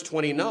 Verse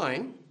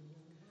 29,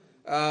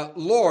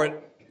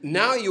 Lord,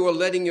 now you are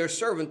letting your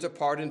servant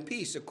depart in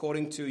peace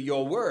according to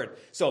your word.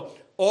 So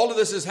all of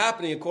this is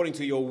happening according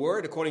to your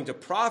word, according to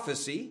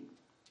prophecy.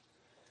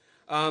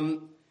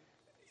 In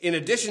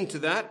addition to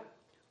that,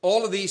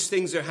 all of these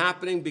things are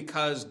happening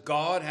because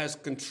God has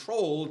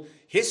controlled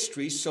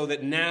history so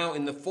that now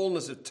in the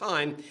fullness of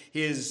time,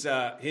 his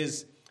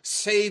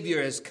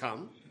Savior has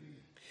come.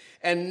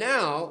 And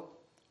now,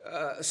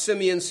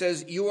 Simeon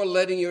says, you are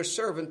letting your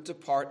servant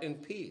depart in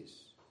peace.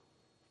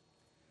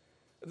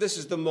 This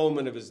is the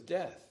moment of his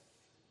death.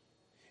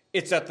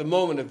 It's at the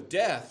moment of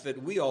death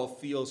that we all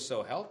feel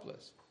so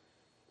helpless.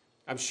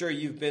 I'm sure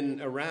you've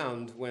been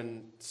around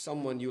when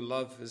someone you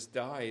love has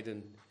died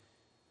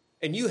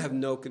and you have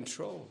no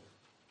control.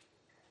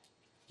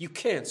 You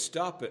can't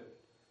stop it.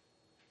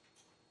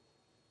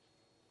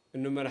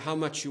 And no matter how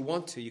much you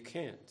want to, you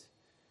can't.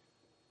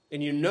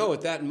 And you know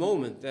at that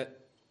moment that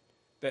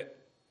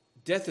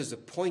death is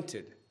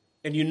appointed.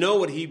 And you know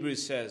what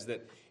Hebrews says,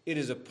 that it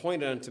is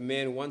appointed unto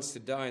man once to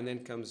die, and then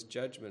comes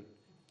judgment.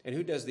 And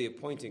who does the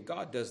appointing?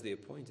 God does the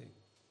appointing.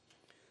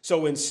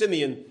 So when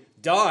Simeon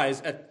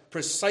dies at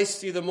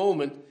precisely the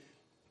moment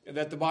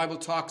that the Bible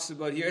talks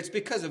about here, it's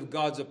because of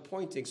God's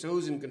appointing. So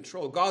who's in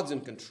control? God's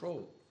in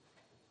control.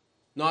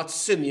 Not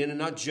Simeon and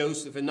not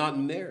Joseph and not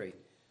Mary.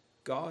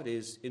 God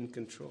is in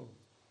control.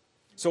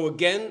 So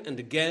again and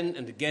again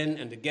and again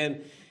and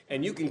again,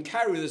 and you can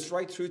carry this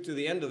right through to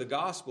the end of the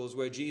Gospels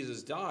where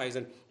Jesus dies,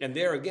 and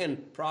there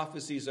again,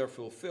 prophecies are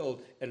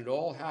fulfilled, and it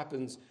all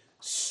happens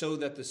so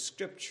that the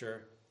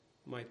Scripture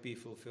might be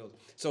fulfilled.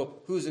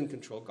 So who's in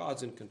control?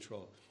 God's in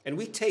control. And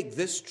we take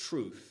this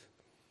truth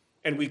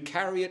and we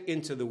carry it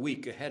into the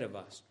week ahead of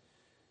us.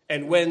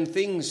 And when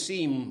things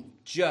seem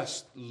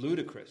just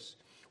ludicrous,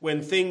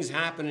 when things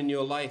happen in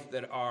your life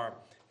that are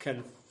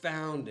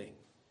confounding,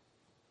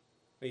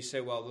 you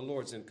say, well, the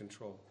Lord's in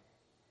control.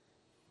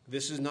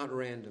 This is not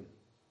random.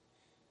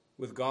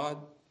 With God,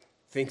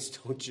 things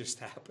don't just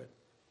happen.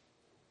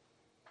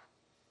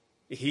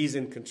 He's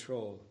in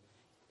control,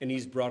 and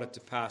he's brought it to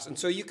pass. And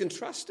so you can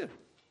trust him,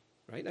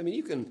 right? I mean,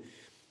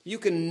 you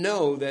can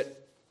know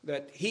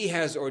that he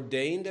has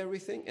ordained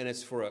everything, and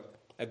it's for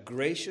a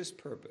gracious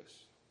purpose.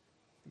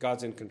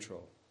 God's in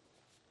control.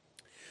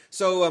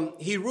 So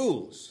he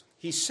rules.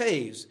 He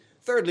saves.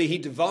 Thirdly, he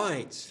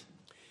divides.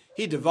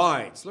 He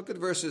divides. Look at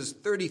verses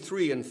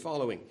 33 and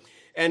following.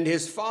 And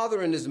his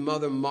father and his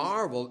mother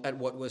marveled at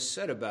what was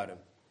said about him.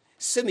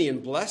 Simeon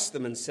blessed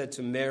them and said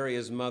to Mary,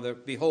 his mother,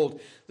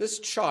 behold, this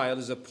child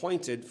is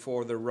appointed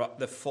for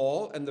the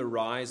fall and the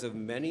rise of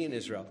many in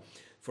Israel,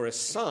 for a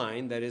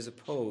sign that is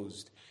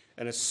opposed.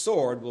 And a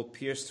sword will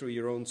pierce through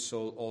your own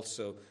soul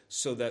also,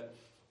 so that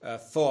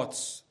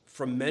thoughts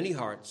from many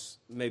hearts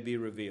may be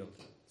revealed.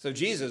 So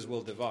Jesus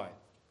will divide.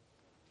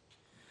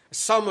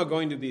 Some are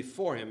going to be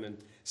for him, and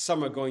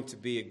some are going to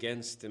be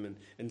against him,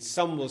 and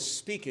some will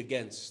speak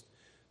against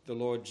the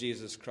Lord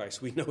Jesus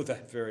Christ. We know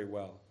that very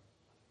well.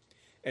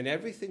 And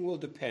everything will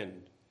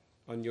depend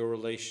on your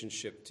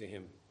relationship to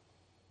him.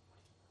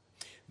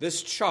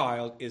 This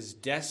child is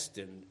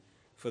destined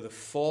for the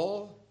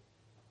fall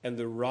and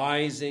the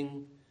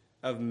rising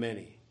of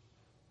many.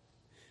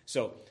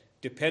 So,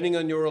 depending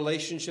on your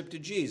relationship to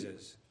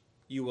Jesus,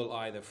 you will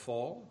either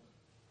fall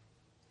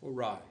or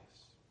rise.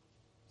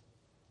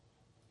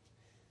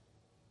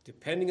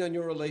 Depending on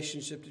your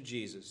relationship to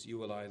Jesus, you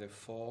will either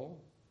fall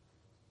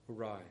or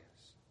rise.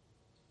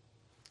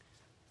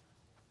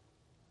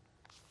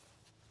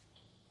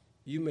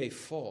 You may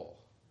fall.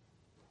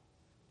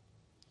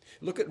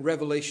 Look at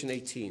Revelation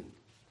 18.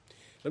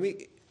 Let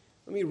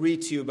me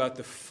read to you about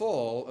the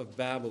fall of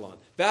Babylon.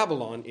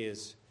 Babylon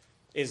is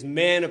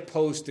man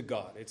opposed to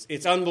God.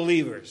 It's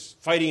unbelievers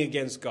fighting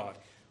against God.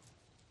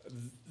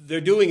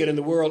 They're doing it in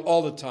the world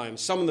all the time.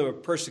 Some of them are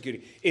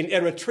persecuting. In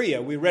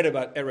Eritrea, we read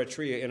about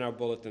Eritrea in our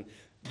bulletin.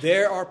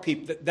 There are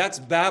people, that's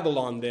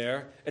Babylon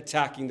there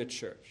attacking the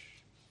church.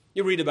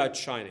 You read about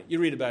China. You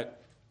read about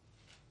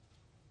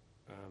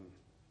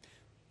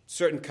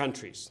certain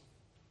countries.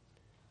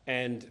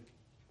 And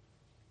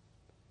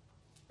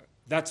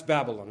that's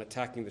Babylon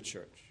attacking the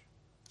church.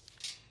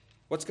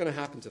 What's going to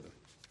happen to them?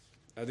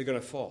 Are they going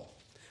to fall?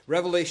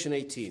 Revelation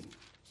 18.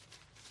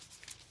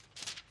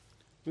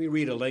 Let me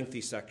read a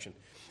lengthy section.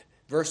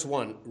 Verse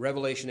 1,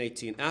 Revelation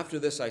 18. After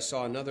this I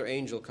saw another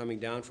angel coming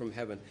down from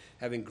heaven,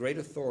 having great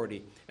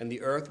authority, and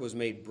the earth was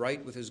made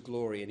bright with his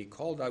glory. And he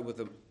called out with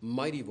a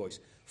mighty voice,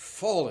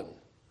 Fallen,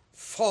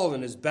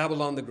 fallen is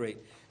Babylon the Great.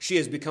 She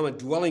has become a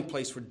dwelling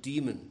place for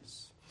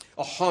demons,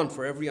 a haunt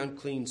for every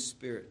unclean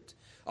spirit,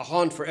 a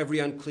haunt for every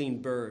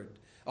unclean bird,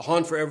 a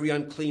haunt for every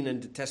unclean and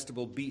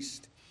detestable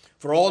beast.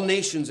 For all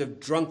nations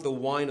have drunk the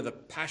wine of the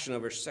passion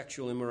of her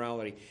sexual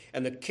immorality,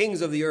 and the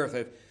kings of the earth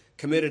have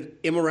committed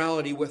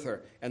immorality with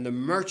her, and the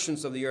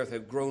merchants of the earth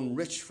have grown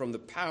rich from the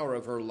power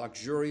of her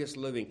luxurious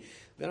living.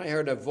 Then I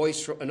heard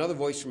another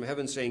voice from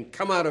heaven saying,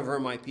 Come out of her,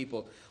 my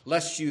people,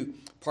 lest you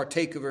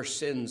partake of her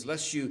sins,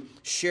 lest you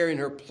share in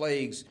her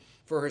plagues.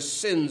 For her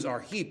sins are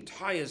heaped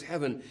high as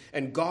heaven,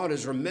 and God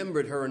has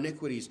remembered her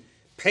iniquities.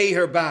 Pay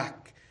her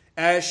back,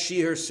 as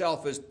she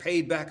herself has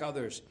paid back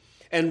others,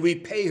 and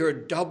repay her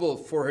double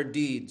for her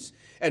deeds,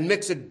 and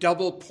mix a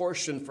double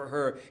portion for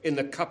her in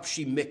the cup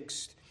she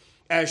mixed.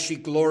 As she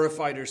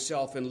glorified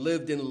herself and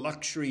lived in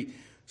luxury,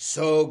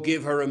 so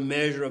give her a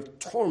measure of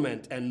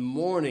torment and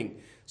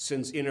mourning,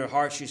 since in her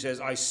heart she says,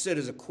 I sit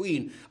as a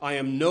queen, I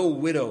am no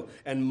widow,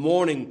 and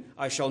mourning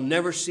I shall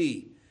never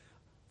see.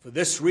 For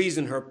this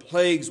reason her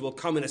plagues will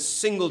come in a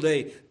single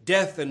day,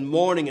 death and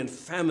mourning and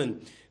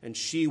famine, and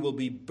she will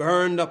be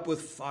burned up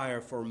with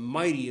fire, for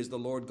mighty is the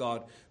Lord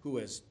God who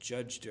has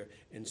judged her.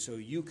 And so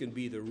you can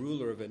be the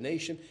ruler of a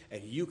nation,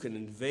 and you can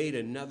invade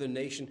another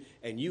nation,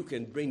 and you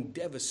can bring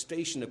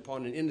devastation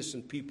upon an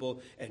innocent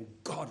people, and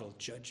God will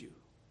judge you.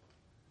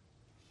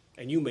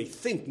 And you may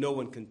think no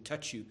one can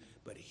touch you,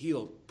 but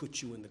he'll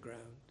put you in the ground.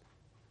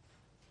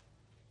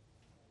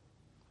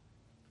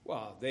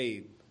 Wow,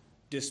 they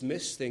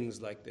dismiss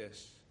things like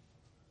this.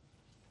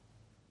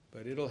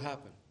 But it'll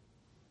happen.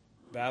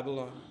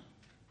 Babylon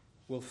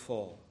will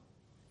fall.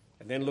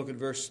 And then look at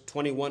verse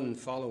 21 and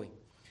following.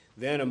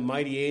 Then a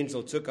mighty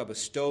angel took up a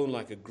stone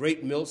like a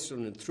great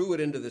millstone and threw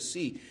it into the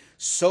sea.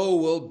 So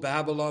will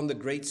Babylon, the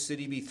great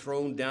city, be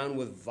thrown down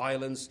with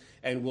violence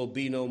and will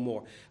be no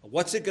more.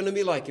 What's it going to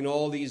be like in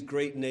all these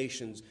great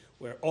nations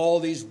where all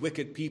these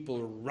wicked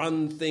people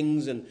run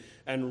things and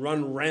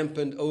run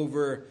rampant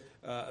over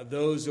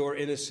those who are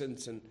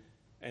innocent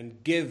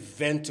and give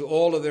vent to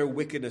all of their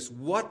wickedness?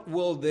 What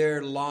will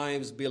their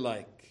lives be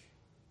like?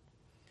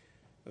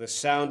 The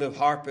sound of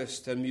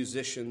harpists and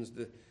musicians,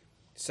 the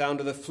sound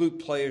of the flute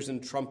players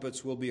and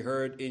trumpets will be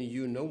heard in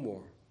you no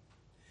more.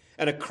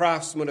 And a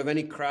craftsman of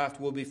any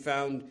craft will be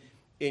found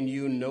in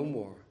you no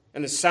more.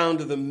 And the sound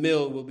of the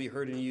mill will be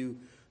heard in you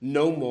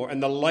no more,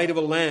 and the light of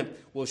a lamp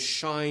will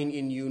shine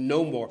in you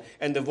no more,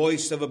 and the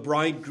voice of a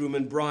bridegroom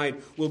and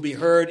bride will be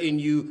heard in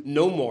you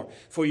no more.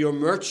 For your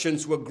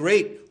merchants were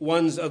great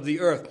ones of the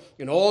earth,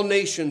 and all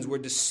nations were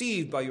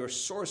deceived by your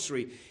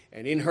sorcery,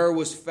 and in her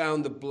was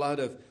found the blood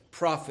of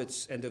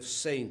prophets and of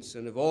saints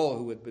and of all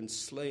who had been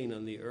slain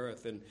on the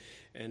earth.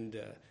 And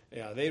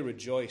they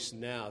rejoice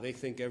now. They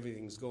think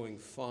everything's going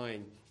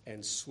fine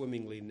and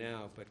swimmingly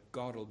now, but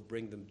God will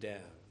bring them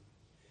down,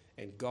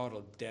 and God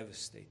will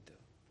devastate them.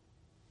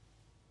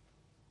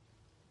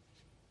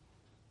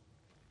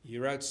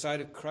 You're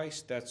outside of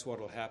Christ, that's what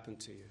will happen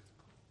to you.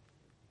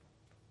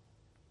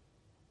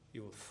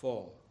 You will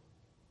fall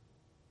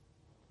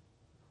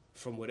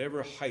from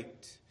whatever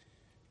height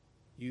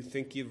you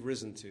think you've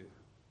risen to.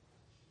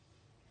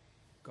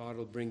 God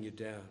will bring you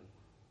down.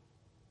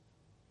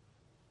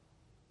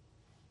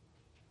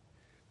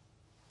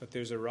 But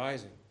there's a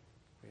rising.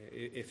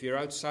 If you're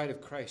outside of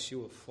Christ, you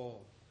will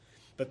fall.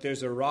 But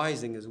there's a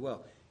rising as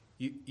well.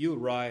 You'll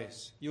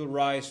rise. You'll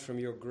rise from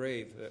your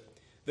grave.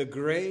 The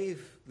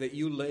grave that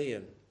you lay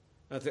in,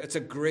 it's a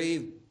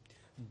grave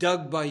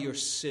dug by your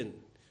sin.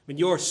 When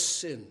your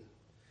sin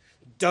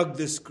dug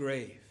this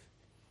grave,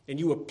 and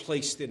you were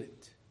placed in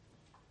it,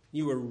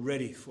 you were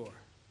ready for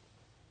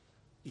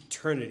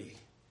eternity,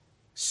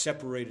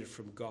 separated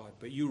from God.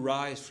 But you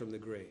rise from the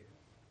grave.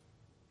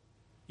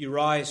 You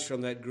rise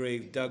from that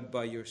grave dug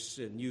by your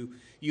sin.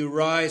 You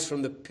rise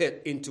from the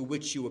pit into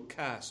which you were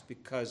cast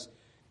because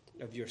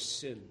of your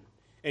sin.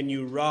 And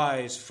you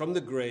rise from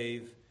the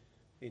grave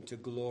into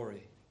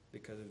glory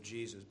because of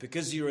Jesus.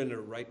 Because you're in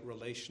a right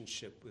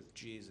relationship with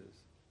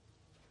Jesus.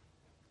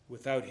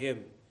 Without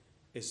him,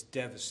 it's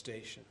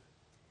devastation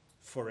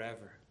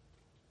forever.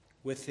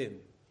 With him,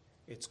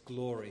 it's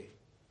glory,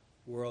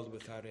 world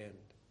without end.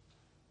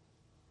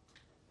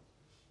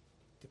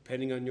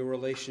 Depending on your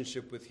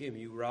relationship with him,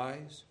 you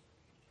rise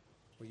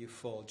or you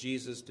fall.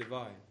 Jesus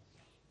divides.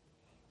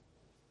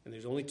 And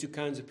there's only two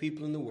kinds of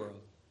people in the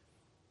world.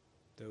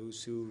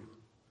 Those who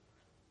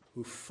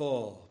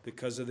fall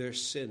because of their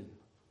sin,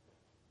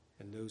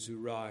 and those who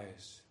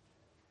rise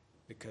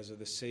because of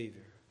the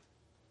Savior.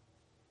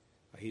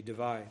 He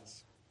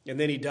divides. And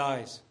then he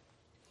dies.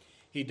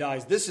 He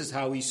dies. This is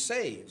how he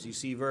saves. You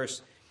see,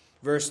 verse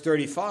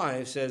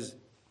 35 says,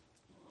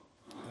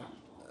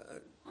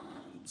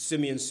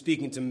 Simeon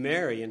speaking to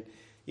Mary, and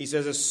he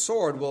says, a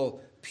sword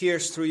will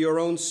pierce through your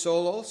own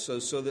soul also,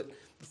 so that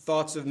the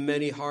thoughts of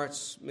many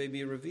hearts may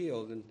be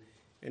revealed.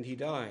 And he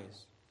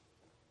dies.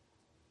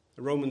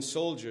 The Roman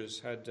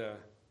soldiers had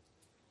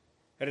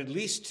at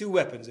least two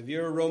weapons. If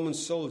you're a Roman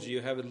soldier,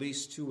 you have at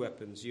least two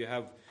weapons. You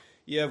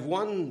have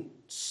one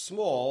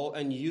small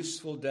and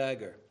useful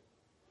dagger,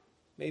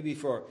 maybe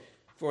for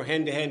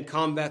hand-to-hand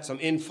combat, some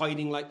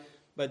infighting,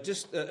 but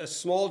just a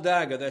small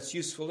dagger that's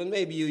useful. And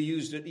maybe you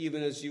used it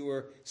even as you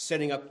were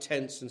setting up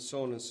tents and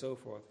so on and so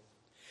forth.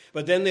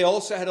 But then they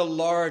also had a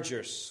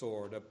larger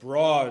sword, a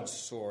broad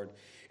sword.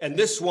 And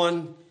this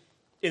one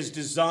is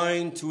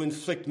designed to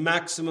inflict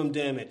maximum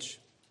damage.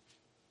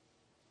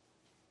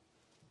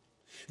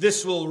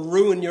 This will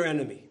ruin your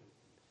enemy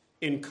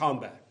in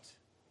combat.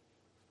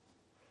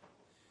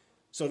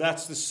 So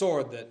that's the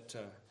sword that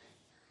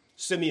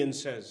Simeon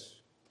says,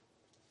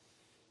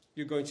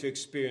 you're going to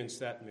experience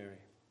that, Mary.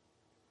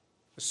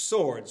 A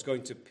sword's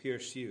going to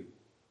pierce you.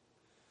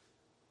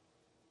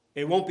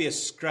 It won't be a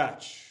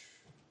scratch.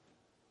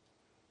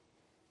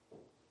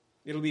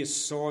 It'll be a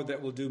sword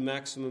that will do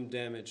maximum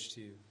damage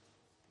to you.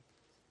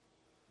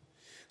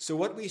 So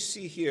what we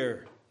see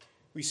here,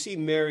 we see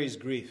Mary's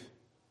grief.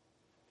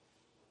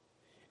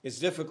 It's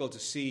difficult to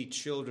see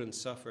children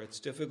suffer. It's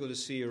difficult to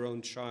see your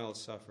own child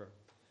suffer.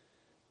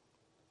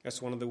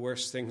 That's one of the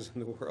worst things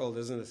in the world,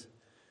 isn't it?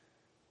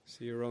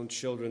 See your own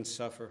children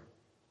suffer.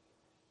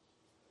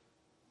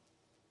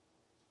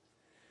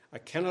 I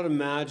cannot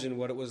imagine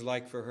what it was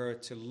like for her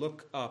to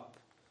look up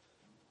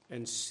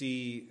and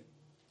see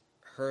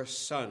her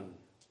son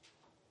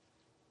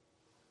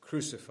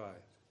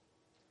crucified.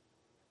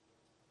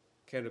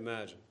 Can't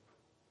imagine.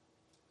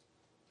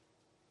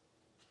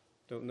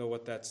 Don't know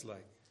what that's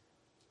like.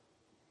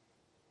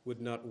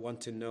 Would not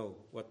want to know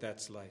what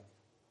that's like.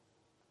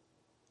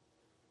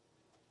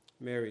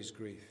 Mary's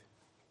grief.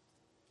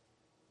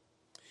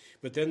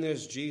 But then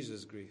there's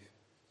Jesus' grief.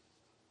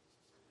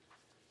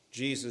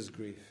 Jesus'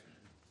 grief.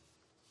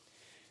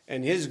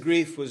 And his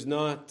grief was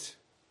not,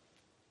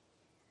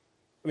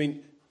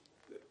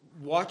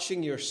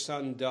 watching your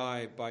son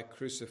die by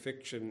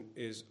crucifixion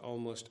is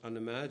almost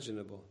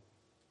unimaginable.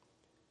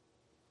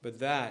 But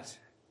that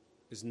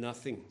is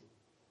nothing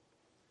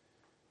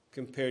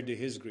compared to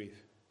his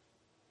grief.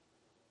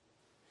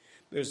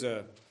 There's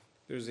a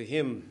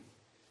hymn,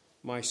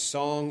 my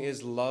song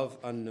is love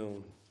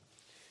unknown.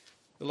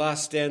 The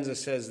last stanza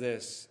says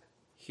this,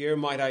 here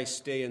might I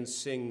stay and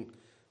sing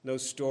no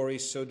story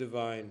so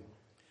divine.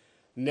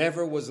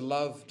 Never was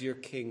love, dear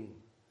King,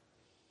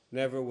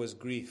 never was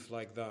grief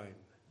like thine.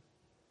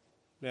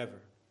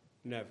 Never,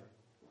 never,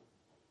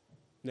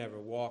 never.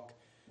 Walk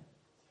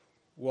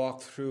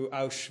through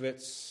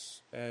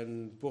Auschwitz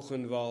and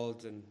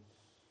Buchenwald and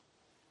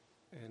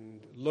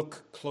and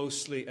look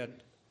closely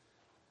at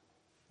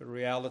the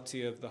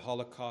reality of the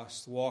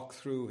Holocaust, walk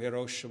through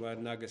Hiroshima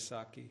and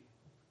Nagasaki,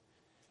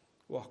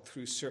 walk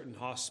through certain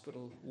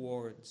hospital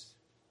wards,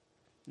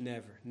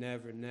 never,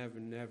 never, never,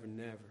 never,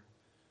 never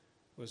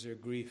was there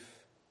grief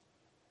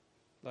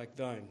like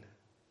thine.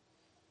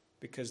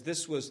 Because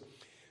this was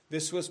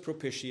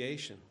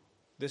propitiation.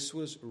 This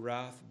was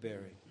wrath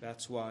bearing.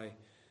 That's why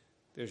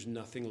there's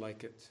nothing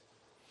like it.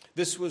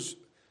 This was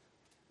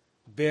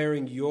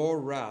bearing your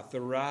wrath,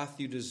 the wrath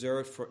you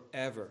deserved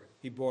forever.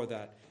 He bore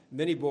that. And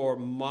then he bore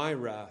my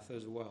wrath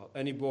as well.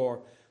 And he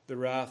bore the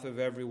wrath of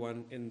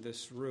everyone in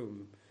this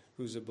room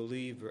who's a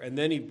believer. And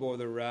then he bore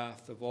the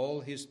wrath of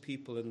all his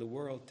people in the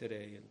world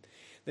today. And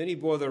then he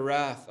bore the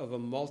wrath of a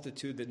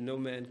multitude that no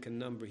man can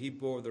number. He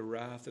bore the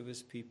wrath of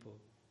his people.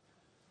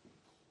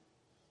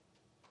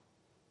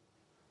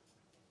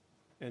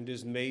 And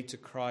is made to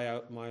cry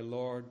out, my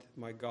Lord,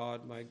 my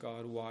God,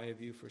 why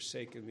have you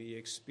forsaken me? He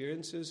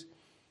experiences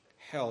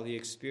hell. He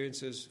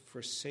experiences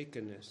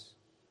forsakenness.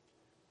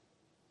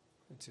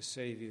 And to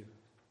save you,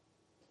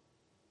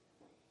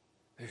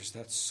 there's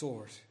that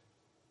sword.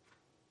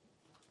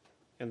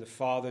 And the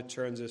Father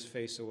turns his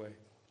face away.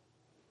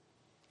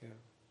 Yeah.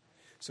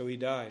 So he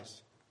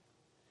dies.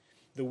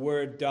 The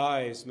word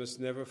dies must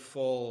never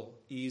fall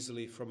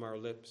easily from our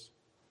lips.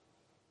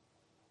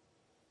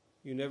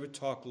 You never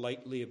talk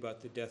lightly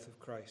about the death of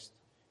Christ.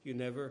 You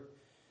never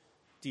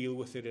deal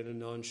with it in a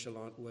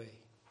nonchalant way.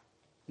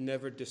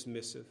 Never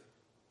dismissive.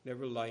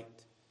 Never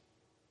light.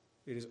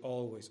 It is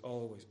always,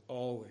 always,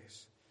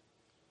 always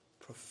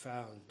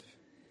profound.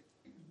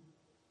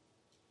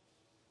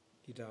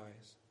 He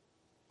dies.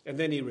 And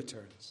then he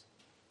returns.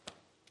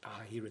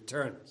 He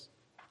returns.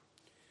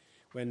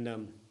 When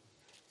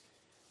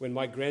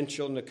my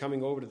grandchildren are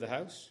coming over to the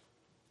house,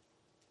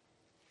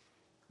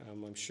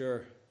 I'm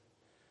sure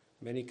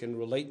many can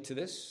relate to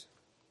this.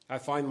 I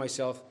find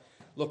myself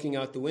looking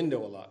out the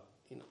window a lot,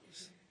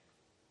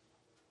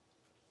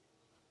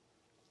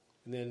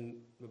 And then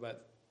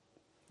about,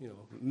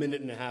 a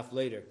minute and a half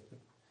later,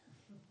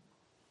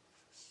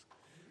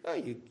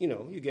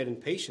 you get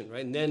impatient,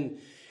 right? And then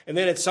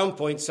at some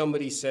point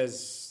somebody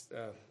says,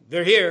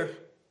 "They're here,"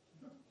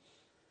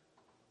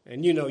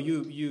 and you know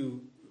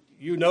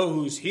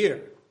who's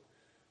here.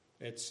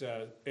 It's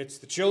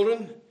the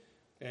children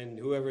and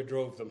whoever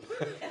drove them.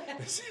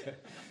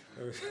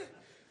 Their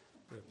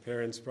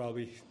parents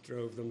probably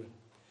drove them.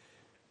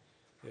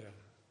 Yeah.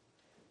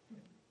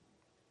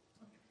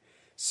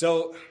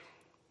 So,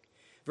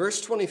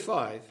 verse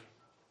 25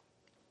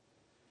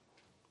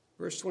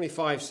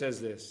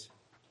 says this.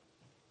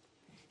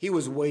 He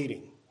was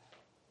waiting.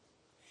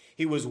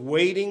 He was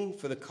waiting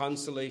for the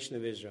consolation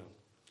of Israel.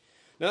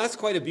 Now, that's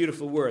quite a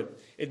beautiful word.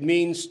 It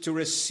means to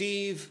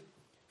receive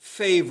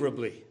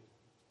favorably.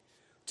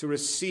 To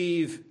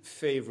receive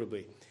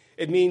favorably.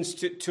 It means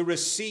to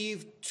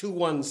receive to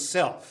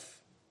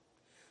oneself.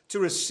 To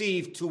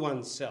receive to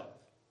oneself.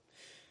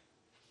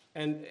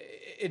 And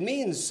it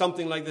means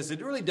something like this.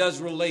 It really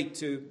does relate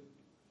to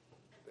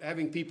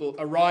having people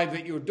arrive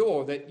at your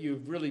door that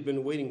you've really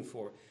been waiting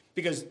for.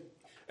 Because,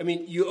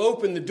 you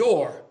open the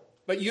door,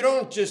 but you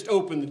don't just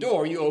open the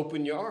door, you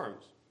open your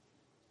arms.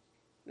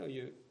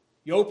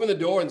 You open the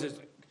door and say,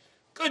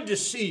 "Good to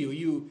see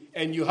you."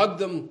 And you hug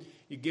them,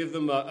 you give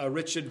them a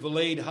Richard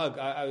Valade hug.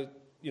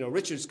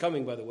 Richard's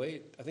coming, by the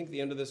way, I think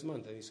the end of this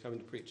month, and he's coming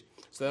to preach.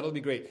 So that'll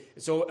be great.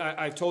 So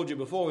I've told you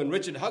before, when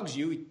Richard hugs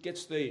you, he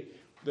gets the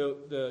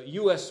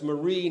U.S.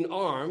 Marine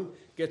arm,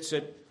 gets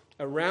it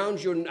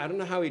around your, I don't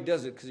know how he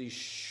does it because he's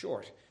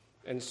short.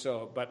 And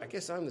so, but I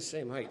guess I'm the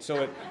same height.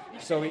 So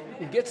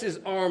he gets his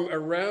arm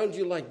around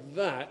you like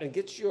that and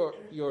gets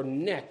your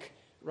neck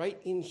right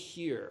in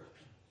here.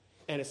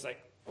 And it's like,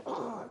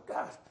 "Oh,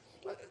 gosh,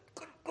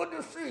 good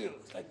to see you."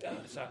 It's like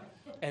that. So,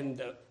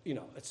 and,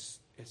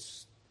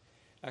 it's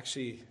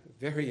actually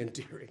very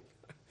endearing.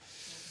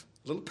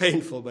 A little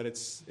painful, but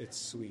it's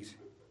sweet.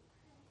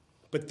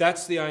 But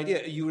that's the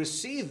idea. You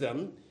receive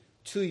them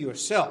to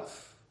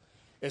yourself.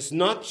 It's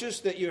not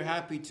just that you're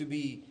happy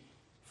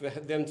for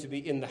them to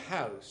be in the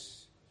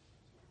house,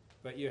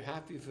 but you're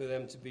happy for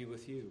them to be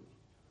with you.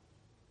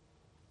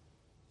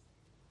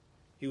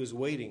 He was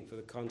waiting for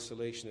the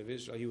consolation of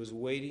Israel. He was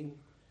waiting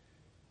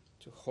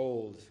to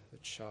hold the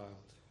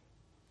child.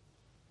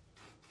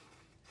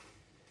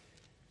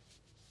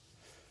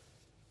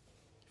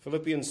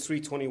 Philippians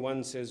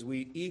 3:21 says,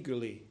 "We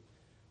eagerly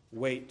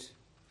wait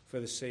for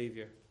the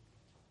Savior."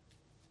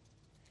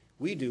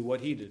 We do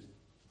what he did.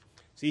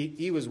 See,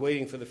 he was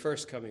waiting for the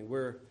first coming.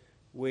 We're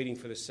waiting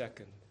for the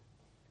second.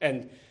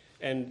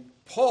 And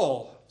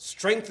Paul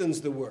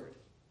strengthens the word.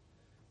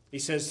 He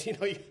says,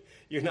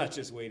 you're not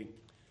just waiting.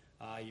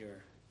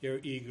 You're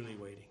eagerly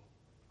waiting.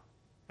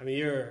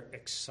 You're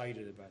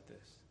excited about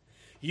this.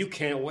 You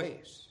can't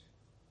wait.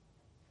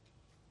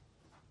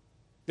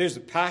 There's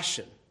a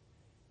passion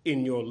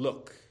in your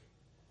look.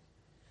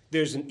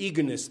 There's an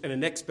eagerness and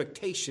an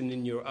expectation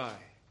in your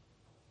eye.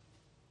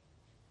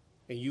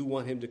 And you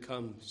want him to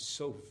come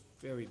so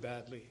very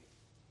badly.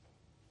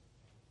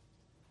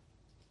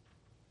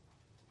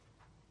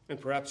 And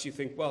perhaps you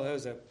think, well,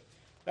 that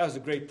was a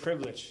great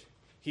privilege.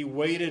 He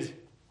waited,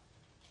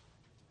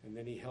 and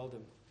then he held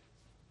him.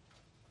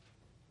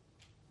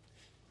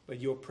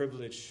 But your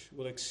privilege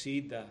will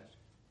exceed that.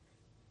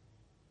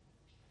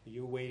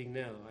 You're waiting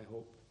now, I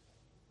hope.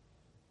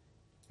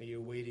 And you're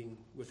waiting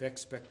with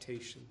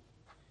expectation.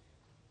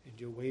 And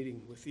you're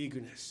waiting with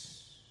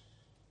eagerness.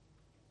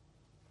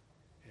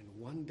 And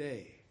one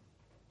day,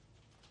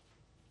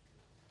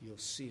 you'll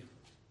see him.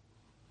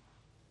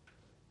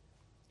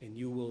 And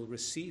you will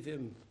receive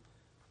him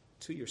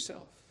to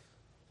yourself.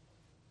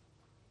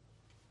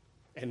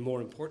 And more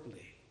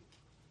importantly,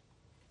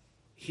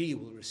 he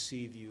will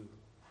receive you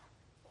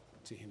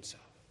to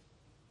himself.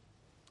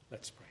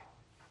 Let's pray.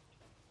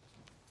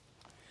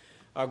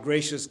 Our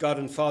gracious God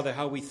and Father,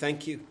 how we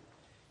thank you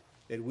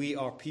that we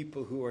are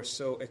people who are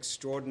so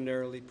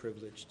extraordinarily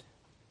privileged.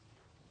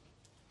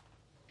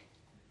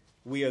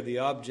 We are the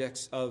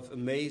objects of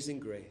amazing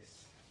grace.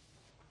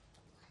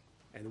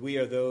 And we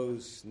are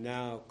those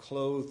now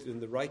clothed in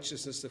the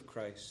righteousness of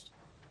Christ,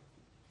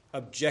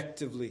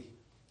 objectively,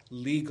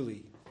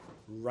 legally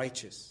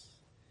righteous.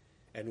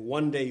 And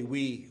one day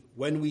we,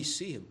 when we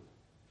see him,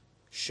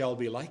 shall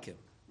be like him,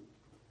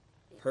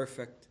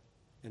 perfect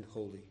and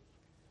holy.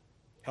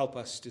 Help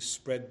us to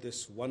spread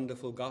this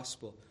wonderful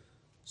gospel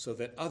so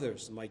that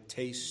others might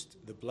taste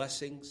the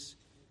blessings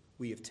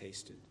we have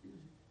tasted.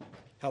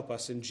 Help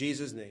us in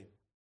Jesus' name.